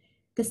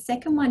 The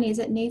second one is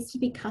it needs to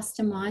be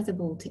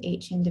customizable to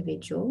each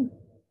individual.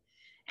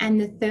 And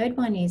the third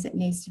one is it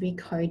needs to be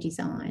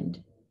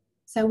co-designed.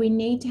 So we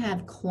need to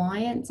have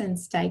clients and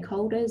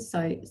stakeholders.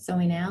 So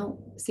in our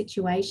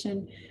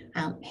situation,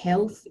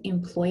 health,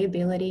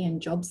 employability,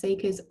 and job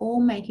seekers all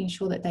making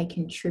sure that they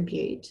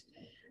contribute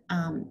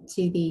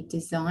to the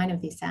design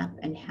of this app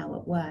and how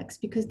it works,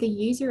 because the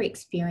user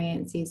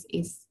experience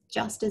is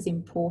just as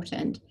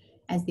important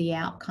as the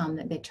outcome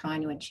that they're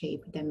trying to achieve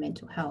with their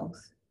mental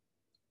health.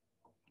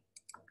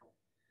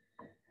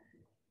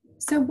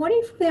 So what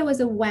if there was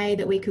a way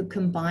that we could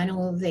combine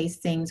all of these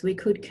things? We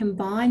could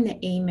combine the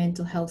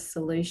e-mental health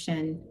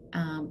solution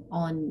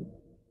on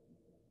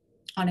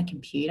a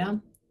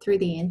computer. Through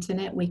the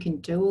internet, we can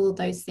do all of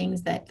those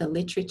things that the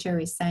literature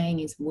is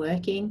saying is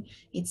working.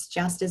 It's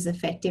just as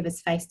effective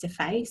as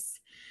face-to-face.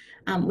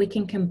 We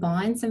can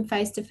combine some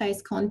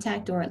face-to-face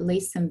contact, or at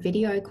least some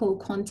video call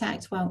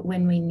contact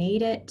when we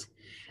need it.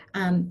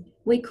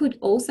 We could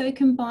also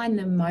combine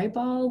the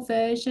mobile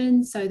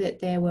version so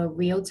that there were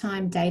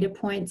real-time data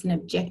points and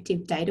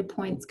objective data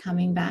points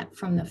coming back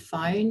from the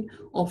phone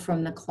or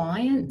from the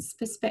client's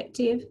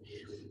perspective.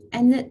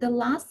 And that the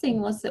last thing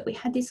was that we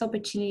had this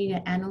opportunity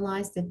to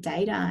analyze the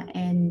data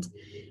and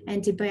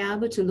to be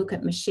able to look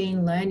at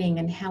machine learning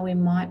and how we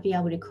might be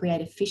able to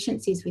create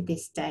efficiencies with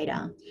this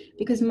data,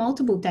 because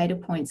multiple data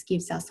points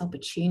gives us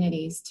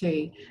opportunities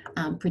to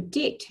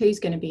predict who's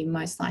going to be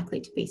most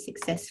likely to be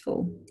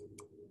successful.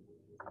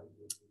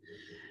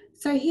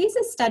 So here's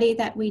a study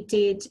that we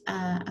did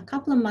a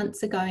couple of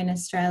months ago in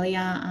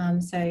Australia,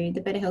 so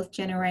the Better Health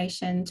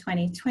Generation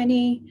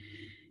 2020.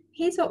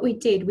 Here's what we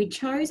did. We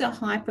chose a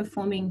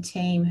high-performing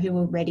team who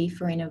were ready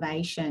for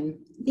innovation.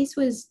 This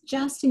was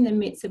just in the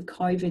midst of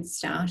COVID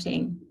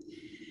starting.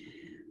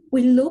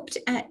 We looked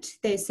at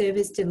their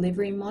service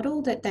delivery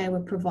model that they were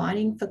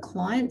providing for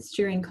clients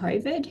during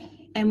COVID,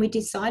 and we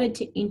decided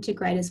to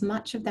integrate as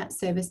much of that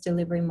service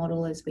delivery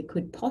model as we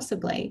could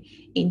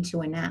possibly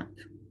into an app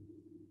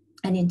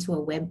and into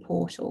a web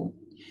portal.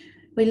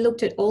 We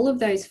looked at all of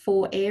those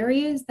 4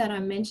 areas that I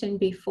mentioned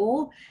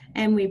before,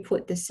 and we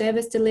put the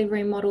service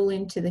delivery model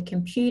into the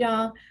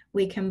computer.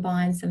 We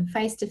combined some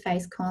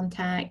face-to-face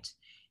contact.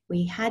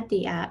 We had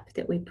the app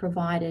that we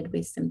provided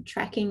with some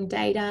tracking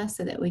data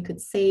so that we could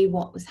see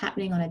what was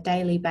happening on a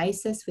daily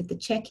basis with the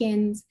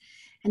check-ins.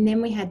 And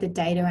then we had the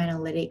data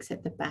analytics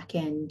at the back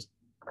end.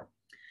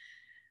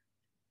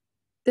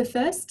 The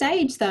first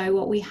stage, though,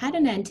 what we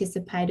hadn't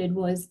anticipated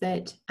was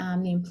that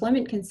the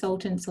employment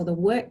consultants or the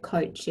work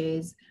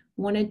coaches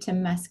wanted to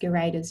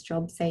masquerade as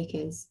job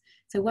seekers.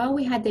 So while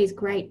we had these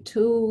great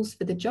tools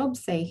for the job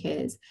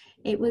seekers,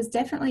 it was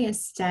definitely a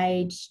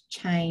stage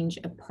change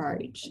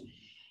approach.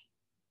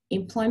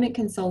 Employment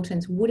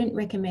consultants wouldn't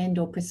recommend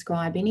or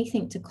prescribe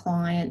anything to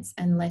clients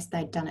unless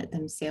they'd done it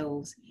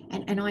themselves.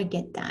 And I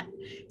get that.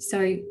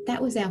 So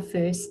that was our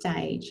first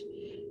stage.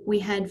 We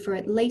had for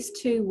at least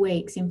 2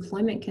 weeks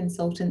employment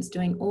consultants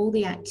doing all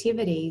the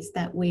activities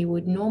that we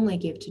would normally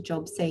give to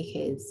job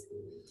seekers.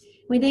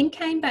 We then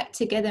came back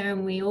together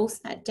and we all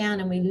sat down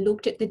and we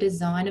looked at the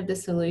design of the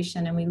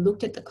solution and we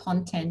looked at the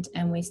content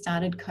and we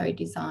started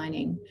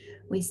co-designing.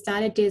 We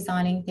started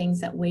designing things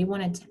that we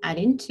wanted to add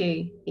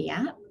into the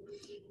app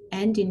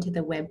and into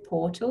the web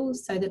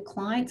portals so that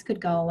clients could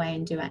go away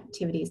and do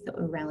activities that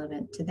were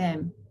relevant to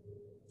them.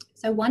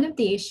 So one of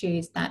the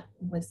issues that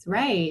was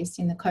raised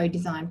in the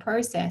co-design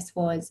process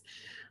was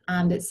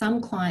that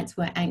some clients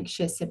were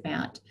anxious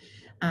about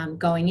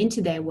going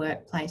into their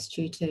workplace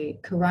due to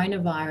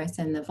coronavirus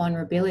and the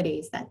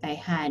vulnerabilities that they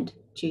had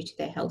due to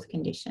their health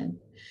condition.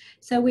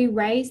 So we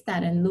raised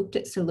that and looked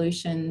at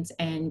solutions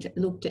and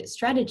looked at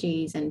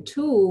strategies and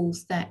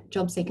tools that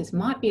job seekers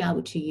might be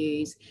able to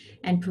use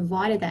and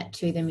provided that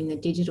to them in the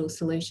digital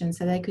solution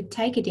so they could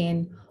take it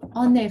in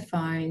on their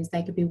phones.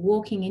 They could be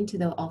walking into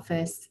the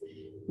office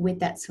with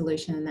that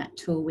solution and that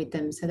tool with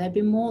them, so they'd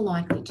be more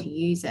likely to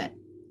use it.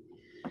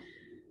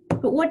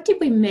 But what did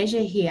we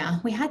measure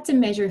here? We had to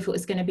measure if it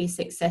was going to be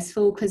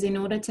successful, because in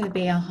order to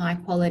be a high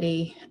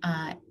quality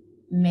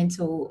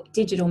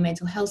digital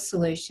mental health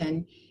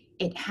solution,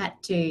 it had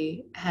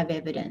to have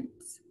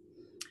evidence.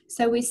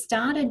 So we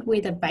started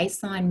with a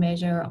baseline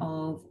measure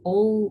of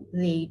all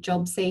the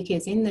job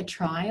seekers in the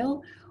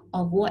trial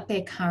of what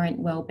their current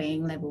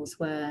wellbeing levels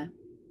were.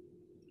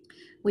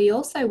 We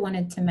also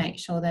wanted to make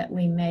sure that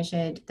we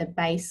measured the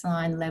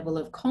baseline level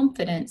of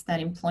confidence that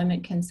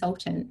employment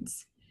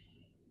consultants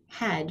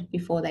had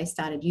before they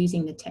started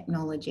using the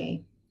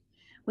technology.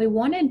 We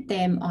wanted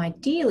them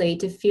ideally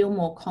to feel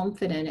more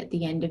confident at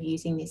the end of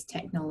using this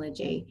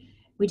technology.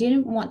 We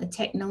didn't want the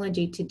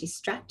technology to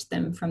distract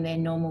them from their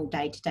normal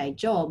day-to-day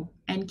job,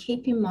 and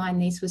keep in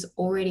mind this was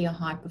already a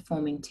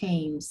high-performing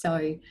team,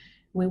 so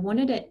we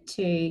wanted it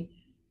to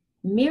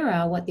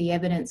mirror what the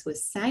evidence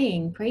was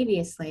saying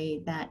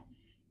previously, that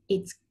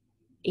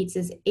it's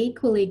as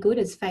equally good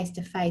as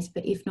face-to-face,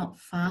 but if not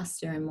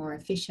faster and more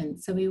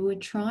efficient. So we were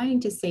trying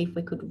to see if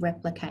we could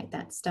replicate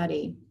that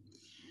study.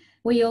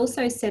 We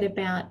also set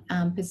about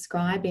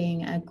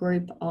prescribing a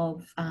group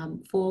of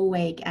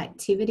 4-week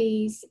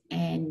activities,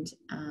 and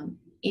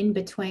in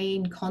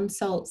between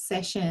consult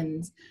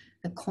sessions,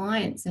 the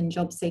clients and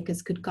job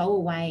seekers could go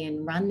away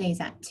and run these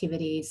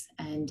activities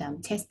and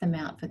test them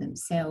out for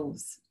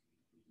themselves.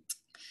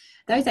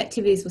 Those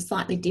activities were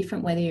slightly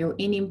different whether you're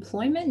in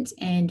employment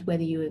and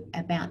whether you were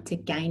about to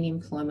gain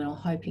employment or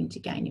hoping to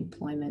gain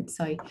employment.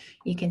 So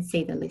you can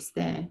see the list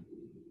there.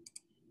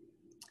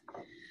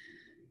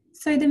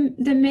 So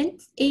the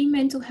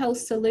e-mental health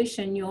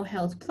solution,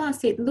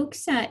 YourHealth+, it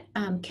looks at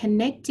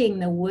connecting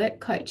the work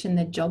coach and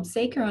the job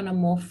seeker on a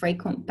more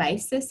frequent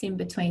basis in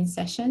between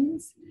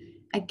sessions,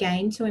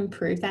 again to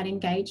improve that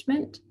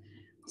engagement,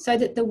 so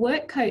that the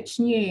work coach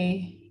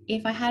knew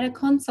if I had a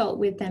consult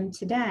with them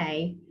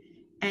today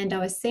and I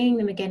was seeing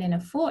them again in a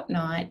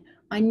fortnight,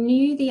 I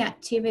knew the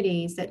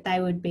activities that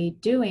they would be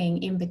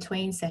doing in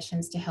between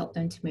sessions to help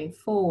them to move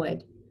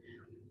forward.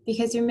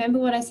 Because remember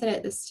what I said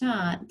at the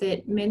start,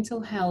 that mental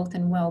health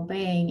and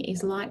well-being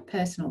is like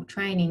personal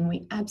training.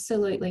 We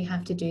absolutely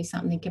have to do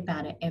something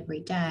about it every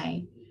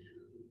day.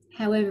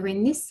 However,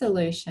 in this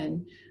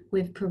solution,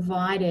 we've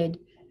provided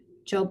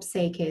job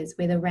seekers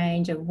with a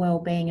range of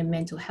well-being and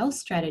mental health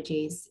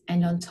strategies,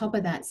 and on top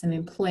of that, some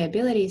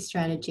employability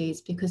strategies,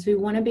 because we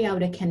want to be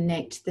able to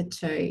connect the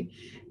two.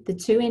 The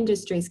two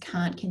industries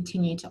can't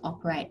continue to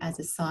operate as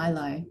a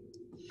silo.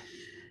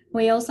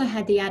 We also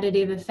had the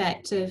additive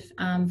effect of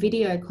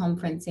video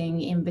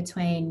conferencing in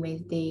between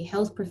with the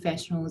health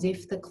professionals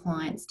if the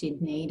clients did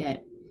need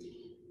it.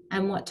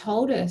 And what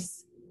told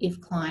us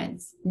if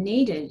clients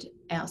needed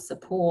our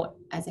support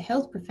as a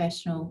health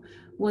professional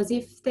was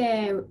if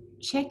their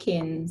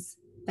check-ins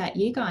that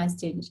you guys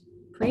did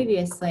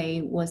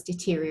previously was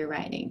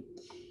deteriorating.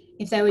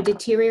 If they were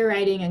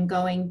deteriorating and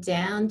going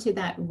down to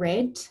that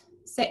red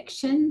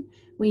section,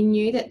 we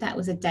knew that that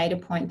was a data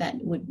point that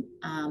would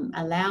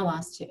allow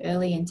us to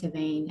early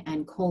intervene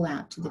and call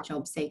out to the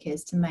job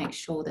seekers to make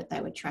sure that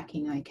they were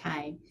tracking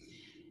okay.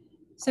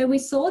 So we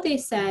saw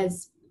this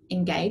as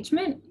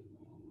engagement.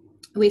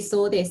 We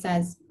saw this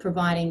as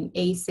providing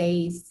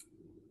ECs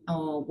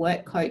or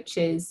work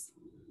coaches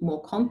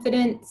more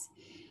confidence.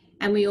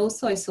 And we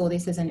also saw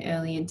this as an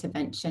early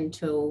intervention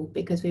tool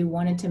because we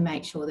wanted to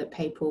make sure that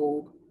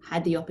people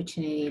had the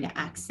opportunity to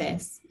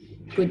access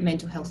good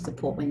mental health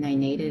support when they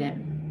needed it.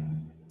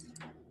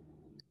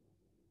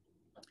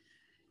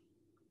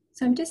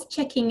 So I'm just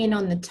checking in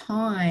on the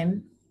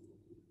time.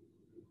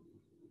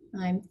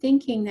 I'm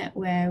thinking that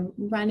we're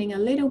running a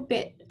little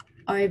bit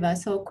over,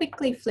 so I'll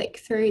quickly flick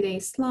through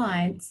these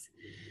slides.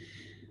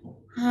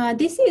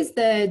 This is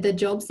the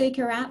job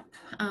seeker app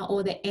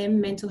or the M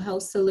mental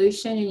health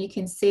solution, and you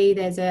can see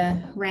there's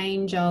a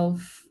range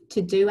of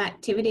to-do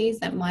activities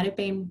that might have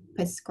been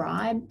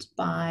prescribed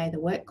by the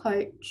work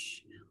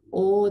coach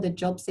or the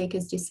job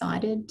seekers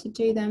decided to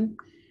do them.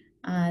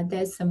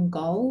 There's some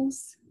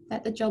goals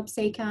that the job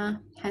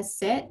seeker has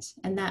set,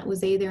 and that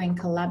was either in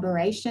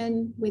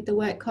collaboration with the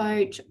work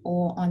coach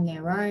or on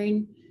their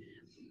own.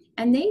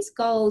 And these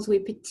goals, we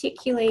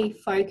particularly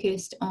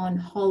focused on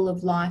whole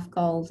of life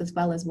goals as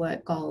well as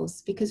work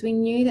goals, because we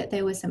knew that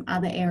there were some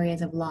other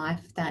areas of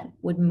life that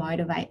would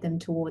motivate them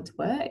towards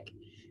work.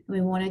 And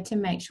we wanted to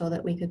make sure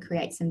that we could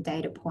create some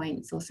data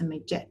points or some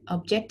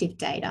objective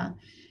data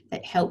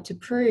that helped to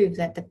prove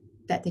that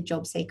the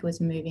job seeker was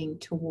moving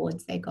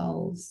towards their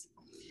goals.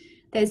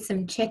 There's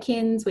some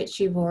check-ins which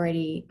you've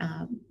already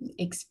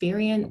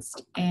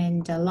experienced,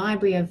 and a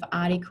library of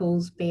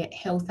articles, be it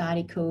health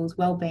articles,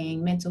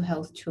 wellbeing, mental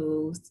health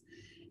tools,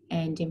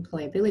 and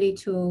employability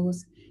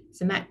tools.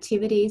 Some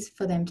activities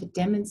for them to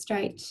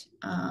demonstrate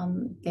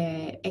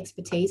their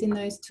expertise in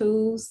those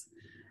tools,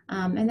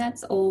 and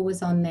that's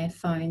always on their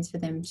phones for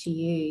them to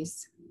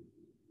use.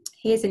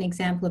 Here's an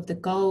example of the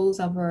goals.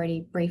 I've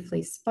already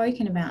briefly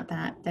spoken about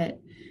that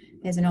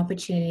there's an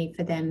opportunity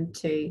for them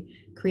to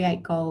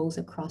create goals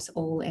across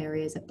all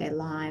areas of their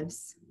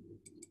lives.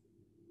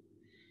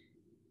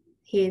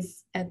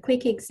 Here's a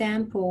quick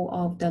example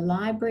of the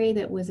library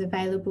that was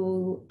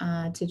available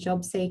to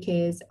job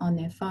seekers on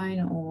their phone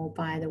or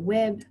via the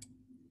web,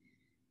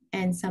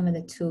 and some of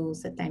the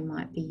tools that they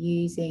might be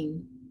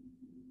using.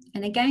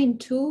 And again,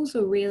 tools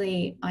were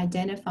really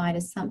identified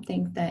as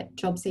something that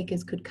job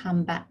seekers could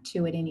come back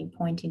to at any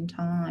point in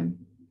time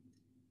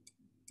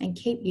and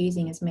keep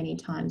using as many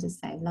times as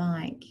they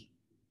like.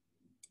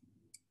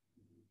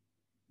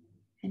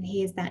 And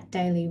here's that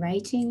daily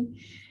rating.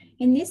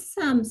 In this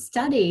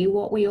study,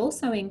 what we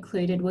also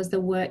included was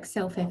the work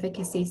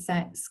self-efficacy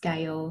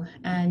scale.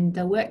 And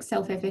the work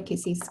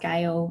self-efficacy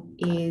scale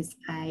is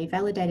a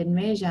validated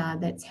measure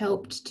that's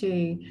helped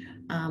to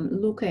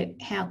look at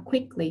how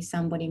quickly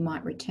somebody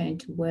might return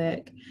to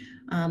work.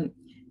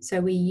 So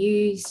we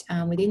used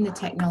within the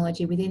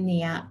technology, within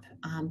the app,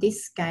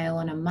 this scale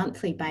on a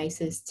monthly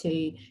basis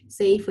to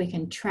see if we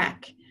can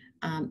track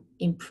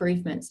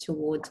improvements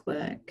towards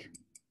work.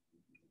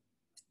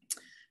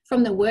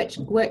 From the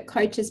work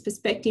coach's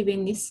perspective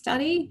in this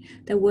study,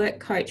 the work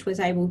coach was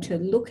able to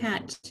look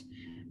at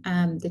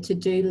the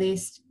to-do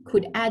list,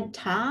 could add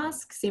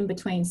tasks in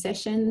between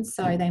sessions.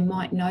 So they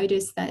might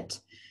notice that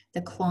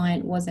the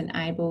client wasn't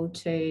able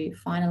to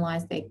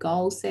finalise their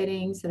goal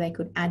setting, so they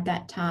could add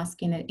that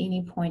task in at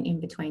any point in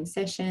between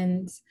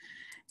sessions.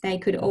 They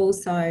could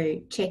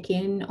also check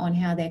in on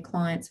how their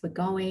clients were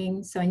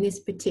going. So in this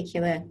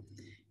particular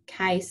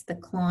case, the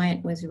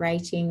client was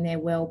rating their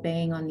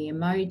well-being on the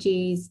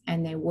emojis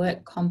and their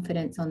work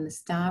confidence on the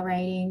star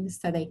ratings.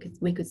 So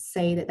we could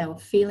see that they were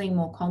feeling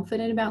more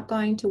confident about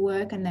going to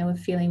work and they were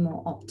feeling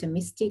more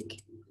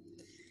optimistic.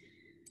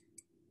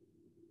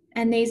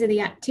 And these are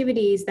the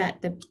activities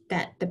that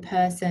the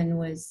person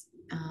was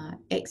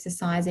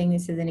exercising.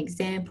 This is an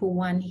example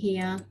one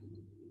here.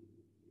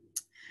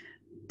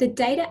 The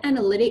data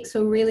analytics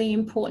were really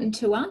important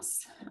to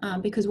us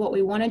because what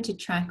we wanted to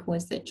track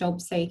was that job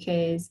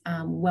seekers'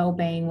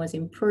 well-being was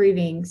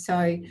improving.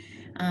 So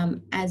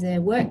as a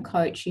work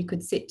coach, you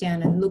could sit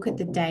down and look at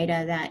the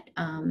data that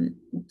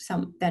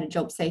a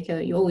job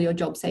seeker, all your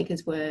job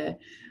seekers were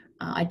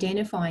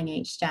identifying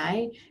each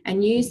day,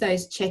 and use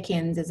those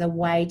check-ins as a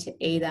way to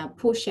either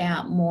push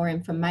out more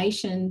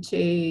information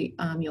to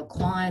your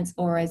clients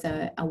or as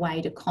a way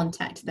to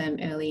contact them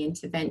early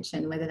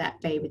intervention, whether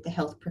that be with the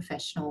health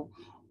professional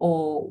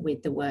or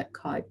with the work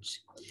coach.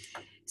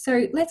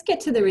 So let's get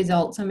to the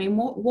results. I mean,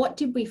 what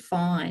did we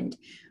find?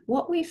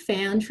 What we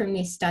found from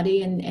this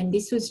study, and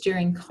this was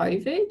during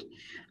COVID,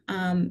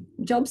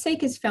 job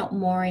seekers felt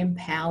more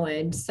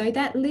empowered. So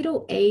that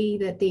little E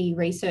that the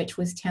research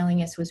was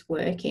telling us was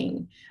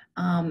working.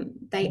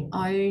 They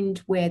owned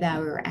where they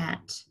were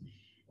at.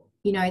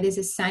 You know, there's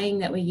a saying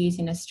that we use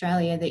in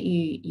Australia that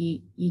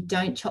you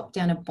don't chop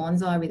down a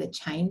bonsai with a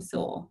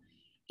chainsaw.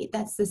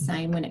 That's the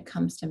same when it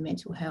comes to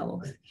mental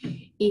health.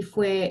 If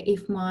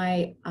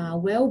my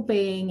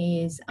well-being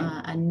is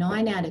a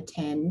 9 out of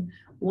 10,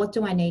 what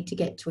do I need to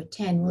get to a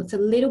 10? Well, it's a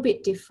little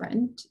bit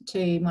different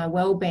to my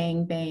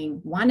well-being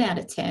being 1 out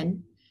of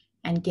 10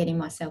 and getting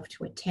myself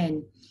to a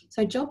 10.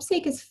 So job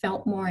seekers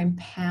felt more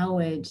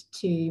empowered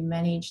to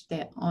manage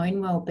their own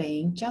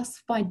well-being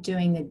just by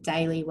doing the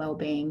daily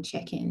well-being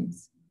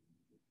check-ins.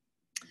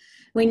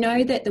 We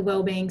know that the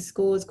wellbeing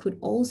scores could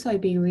also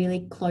be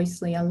really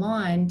closely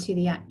aligned to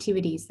the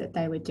activities that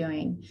they were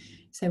doing.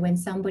 So when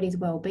somebody's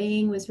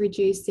wellbeing was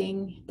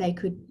reducing, they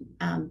could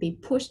be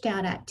pushed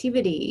out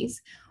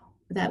activities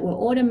that were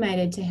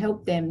automated to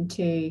help them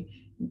to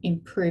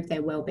improve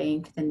their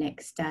wellbeing for the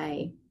next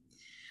day.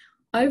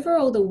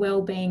 Overall, the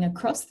wellbeing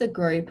across the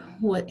group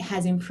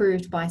has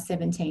improved by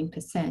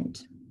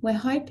 17%. We're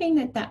hoping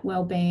that that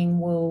wellbeing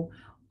will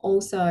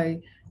also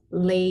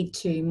lead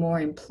to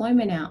more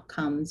employment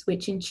outcomes,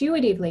 which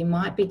intuitively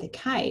might be the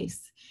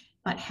case,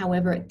 but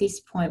however, at this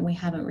point, we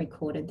haven't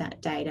recorded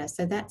that data,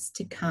 so that's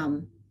to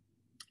come.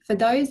 For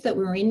those that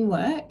were in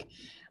work,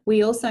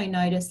 we also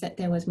noticed that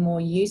there was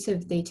more use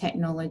of the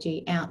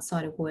technology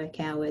outside of work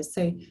hours,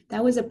 so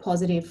that was a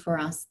positive for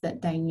us that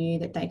they knew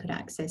that they could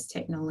access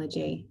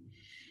technology.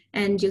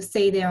 And you'll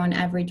see there on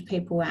average,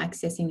 people were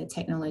accessing the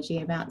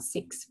technology about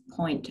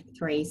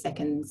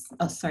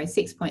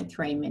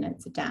 6.3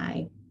 minutes a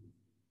day.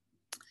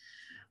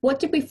 What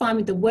did we find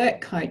with the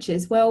work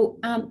coaches? Well,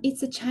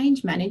 it's a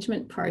change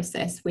management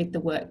process with the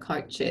work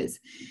coaches.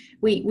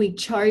 We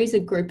chose a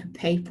group of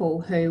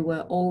people who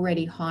were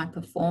already high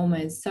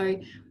performers. So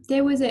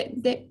there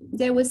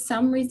was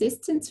some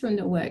resistance from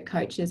the work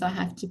coaches, I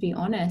have to be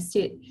honest.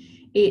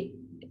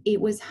 It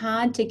was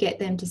hard to get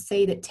them to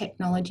see that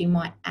technology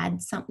might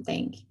add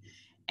something.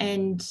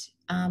 And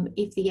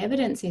if the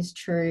evidence is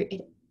true,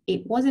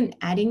 it wasn't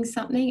adding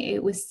something,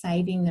 it was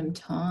saving them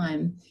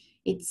time.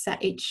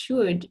 It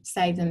should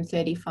save them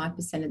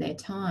 35% of their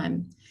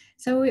time.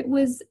 So it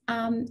was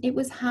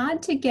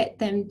hard to get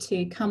them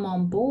to come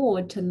on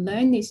board to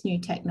learn this new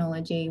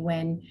technology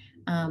when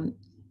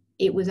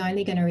it was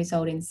only going to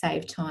result in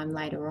saved time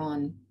later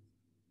on.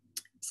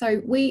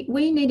 So we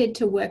needed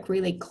to work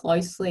really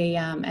closely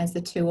as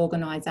the two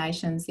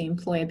organisations, the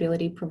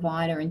employability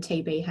provider and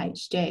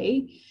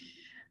TBHD,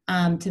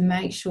 to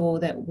make sure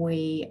that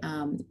we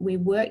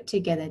work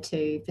together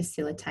to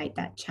facilitate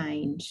that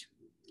change.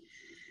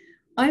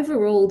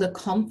 Overall, the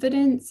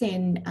confidence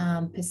in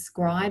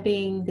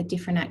prescribing the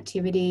different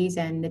activities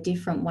and the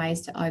different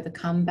ways to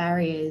overcome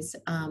barriers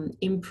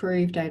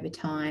improved over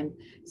time.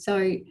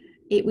 So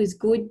it was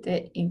good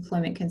that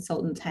employment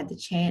consultants had the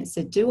chance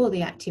to do all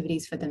the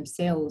activities for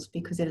themselves,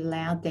 because it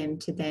allowed them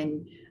to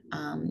then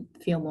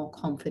feel more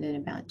confident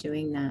about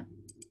doing that.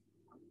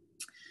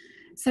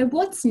 So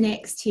what's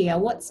next here?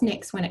 What's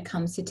next when it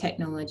comes to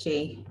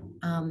technology?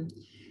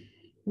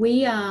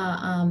 We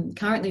are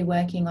currently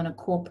working on a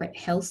corporate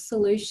health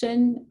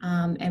solution,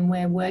 and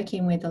we're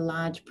working with a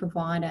large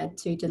provider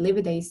to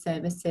deliver these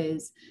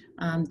services,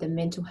 the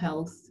mental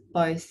health,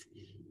 both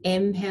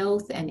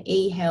mHealth and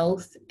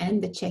eHealth,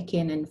 and the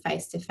check-in and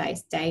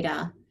face-to-face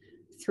data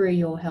through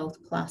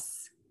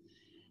YourHealth+.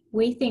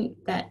 We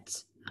think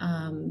that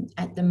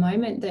at the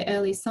moment, the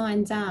early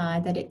signs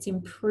are that it's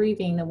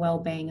improving the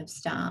well-being of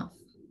staff.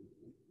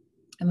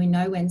 And we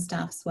know when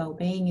staff's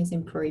well-being is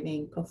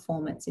improving,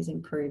 performance is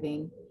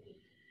improving.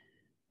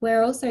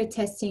 We're also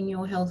testing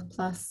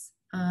YourHealth+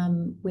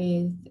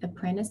 with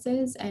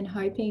apprentices and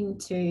hoping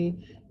to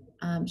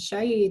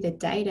show you the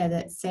data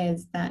that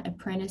says that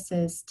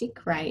apprentices'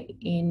 stick rate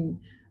in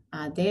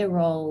their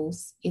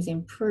roles is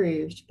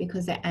improved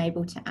because they're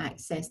able to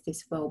access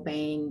this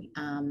wellbeing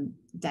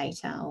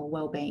data or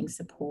wellbeing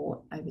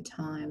support over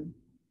time.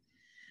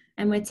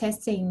 And we're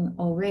testing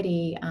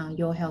already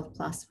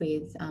YourHealth+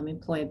 with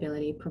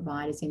employability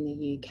providers in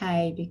the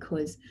UK,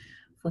 because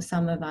for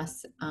some of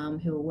us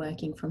who are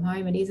working from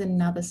home, it is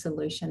another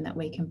solution that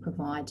we can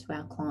provide to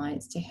our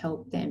clients to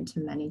help them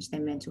to manage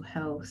their mental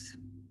health.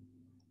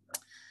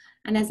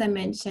 And as I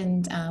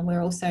mentioned,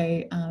 we're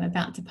also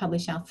about to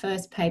publish our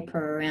first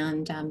paper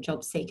around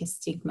job seeker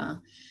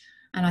stigma.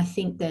 And I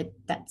think that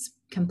that's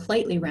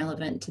completely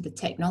relevant to the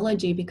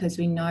technology, because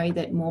we know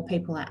that more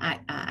people are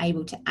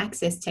able to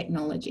access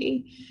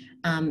technology,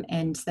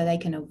 and so they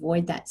can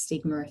avoid that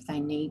stigma if they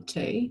need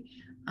to.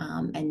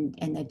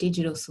 And the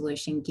digital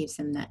solution gives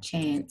them that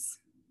chance.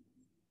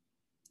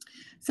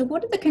 So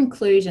what are the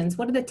conclusions?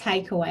 What are the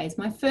takeaways?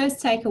 My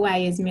first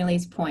takeaway is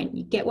Millie's point.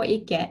 You get what you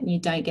get and you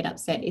don't get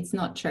upset. It's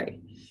not true.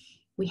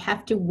 We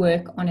have to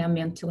work on our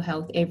mental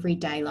health every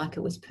day like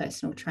it was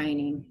personal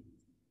training.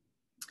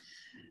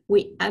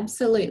 We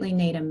absolutely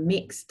need a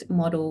mixed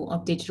model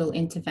of digital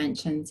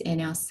interventions in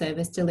our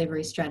service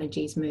delivery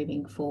strategies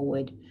moving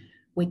forward.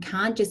 We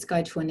can't just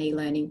go to an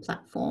e-learning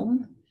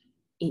platform.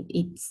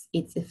 It's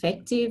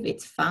effective,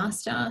 it's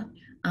faster,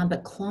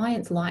 but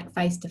clients like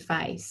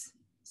face-to-face.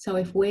 So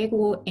if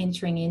we're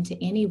entering into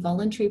any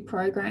voluntary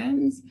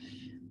programs,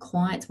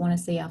 clients want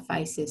to see our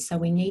faces. So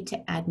we need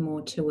to add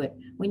more to it.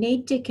 We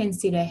need to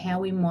consider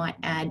how we might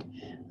add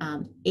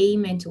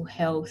e-mental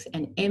health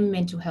and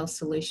m-mental health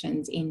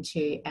solutions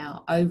into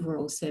our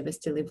overall service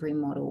delivery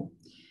model.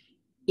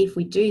 If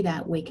we do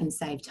that, we can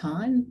save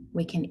time,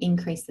 we can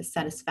increase the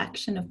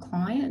satisfaction of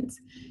clients,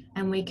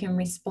 and we can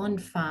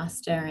respond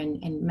faster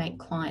and make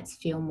clients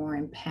feel more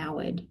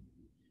empowered.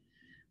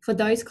 For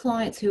those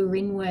clients who are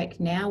in work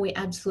now, we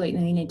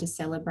absolutely need to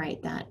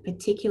celebrate that,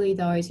 particularly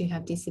those who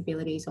have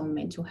disabilities or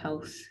mental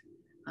health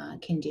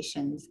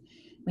conditions.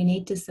 We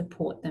need to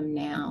support them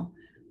now.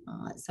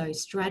 So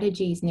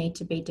strategies need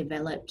to be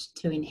developed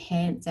to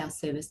enhance our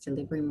service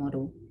delivery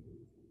model.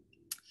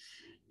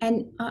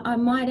 And I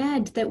might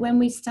add that when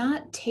we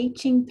start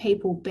teaching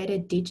people better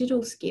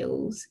digital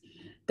skills,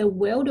 the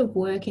world of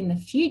work in the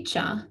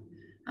future,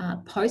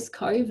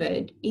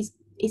 post-COVID,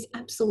 is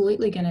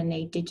absolutely going to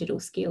need digital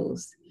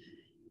skills.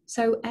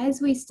 So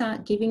as we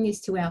start giving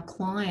this to our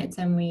clients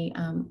and we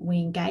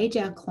engage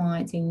our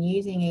clients in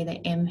using either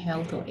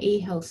mHealth or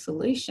eHealth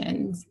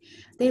solutions,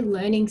 they're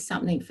learning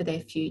something for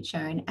their future,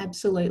 and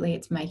absolutely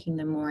it's making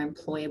them more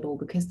employable,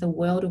 because the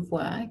world of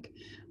work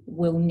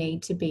will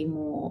need to be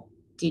more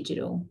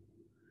digital.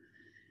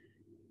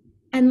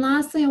 And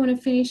lastly, I want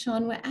to finish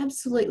on, we're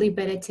absolutely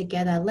better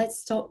together. Let's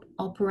stop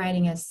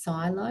operating as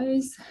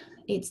silos.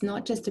 It's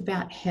not just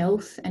about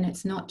health, and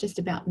it's not just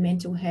about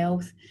mental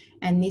health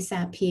and this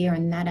app here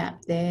and that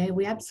app there.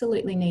 We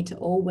absolutely need to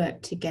all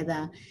work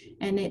together.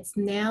 And it's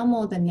now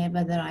more than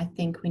ever that I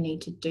think we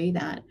need to do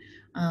that.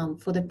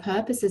 for the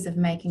purposes of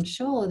making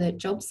sure that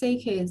job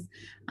seekers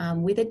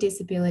with a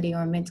disability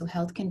or a mental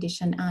health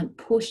condition aren't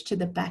pushed to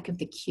the back of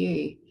the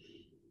queue.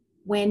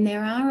 When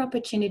there are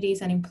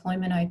opportunities and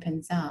employment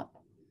opens up,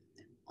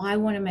 I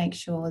want to make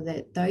sure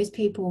that those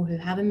people who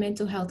have a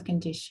mental health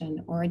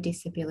condition or a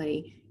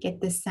disability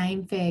get the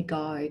same fair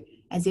go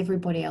as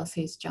everybody else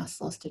who's just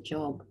lost a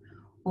job.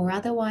 Or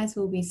otherwise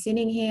we'll be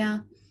sitting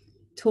here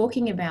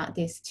talking about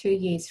this 2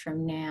 years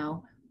from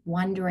now,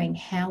 wondering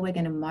how we're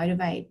going to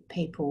motivate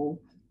people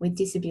with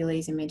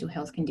disabilities and mental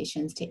health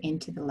conditions to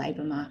enter the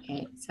labour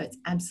market. So it's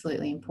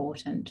absolutely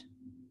important.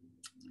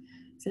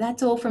 So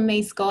that's all from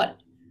me, Scott.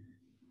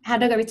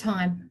 How'd I go with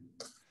time?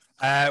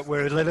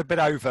 We're a little bit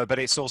over, but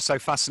it's also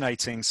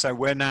fascinating. So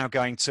we're now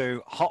going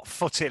to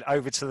hot-foot it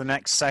over to the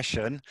next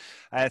session.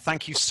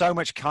 Thank you so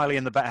much, Kylie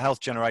and the Better Health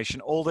Generation,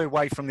 all the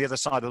way from the other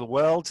side of the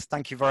world.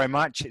 Thank you very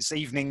much. It's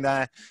evening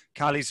there.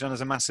 Kylie's done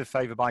us a massive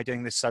favour by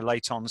doing this so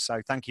late on,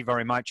 so thank you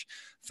very much.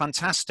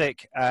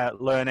 Fantastic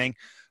learning.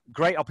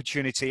 Great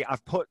opportunity.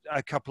 I've put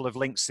a couple of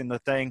links in the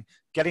thing.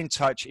 Get in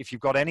touch. If you've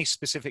got any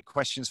specific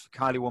questions for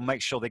Kylie, we'll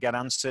make sure they get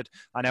answered.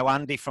 I know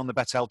Andy from the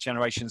Better Health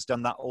Generation has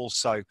done that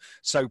also.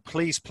 So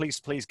please,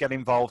 please, please get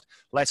involved.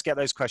 Let's get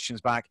those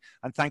questions back.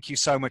 And thank you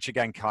so much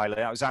again, Kylie.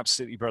 That was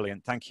absolutely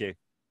brilliant. Thank you.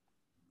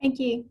 Thank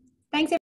you.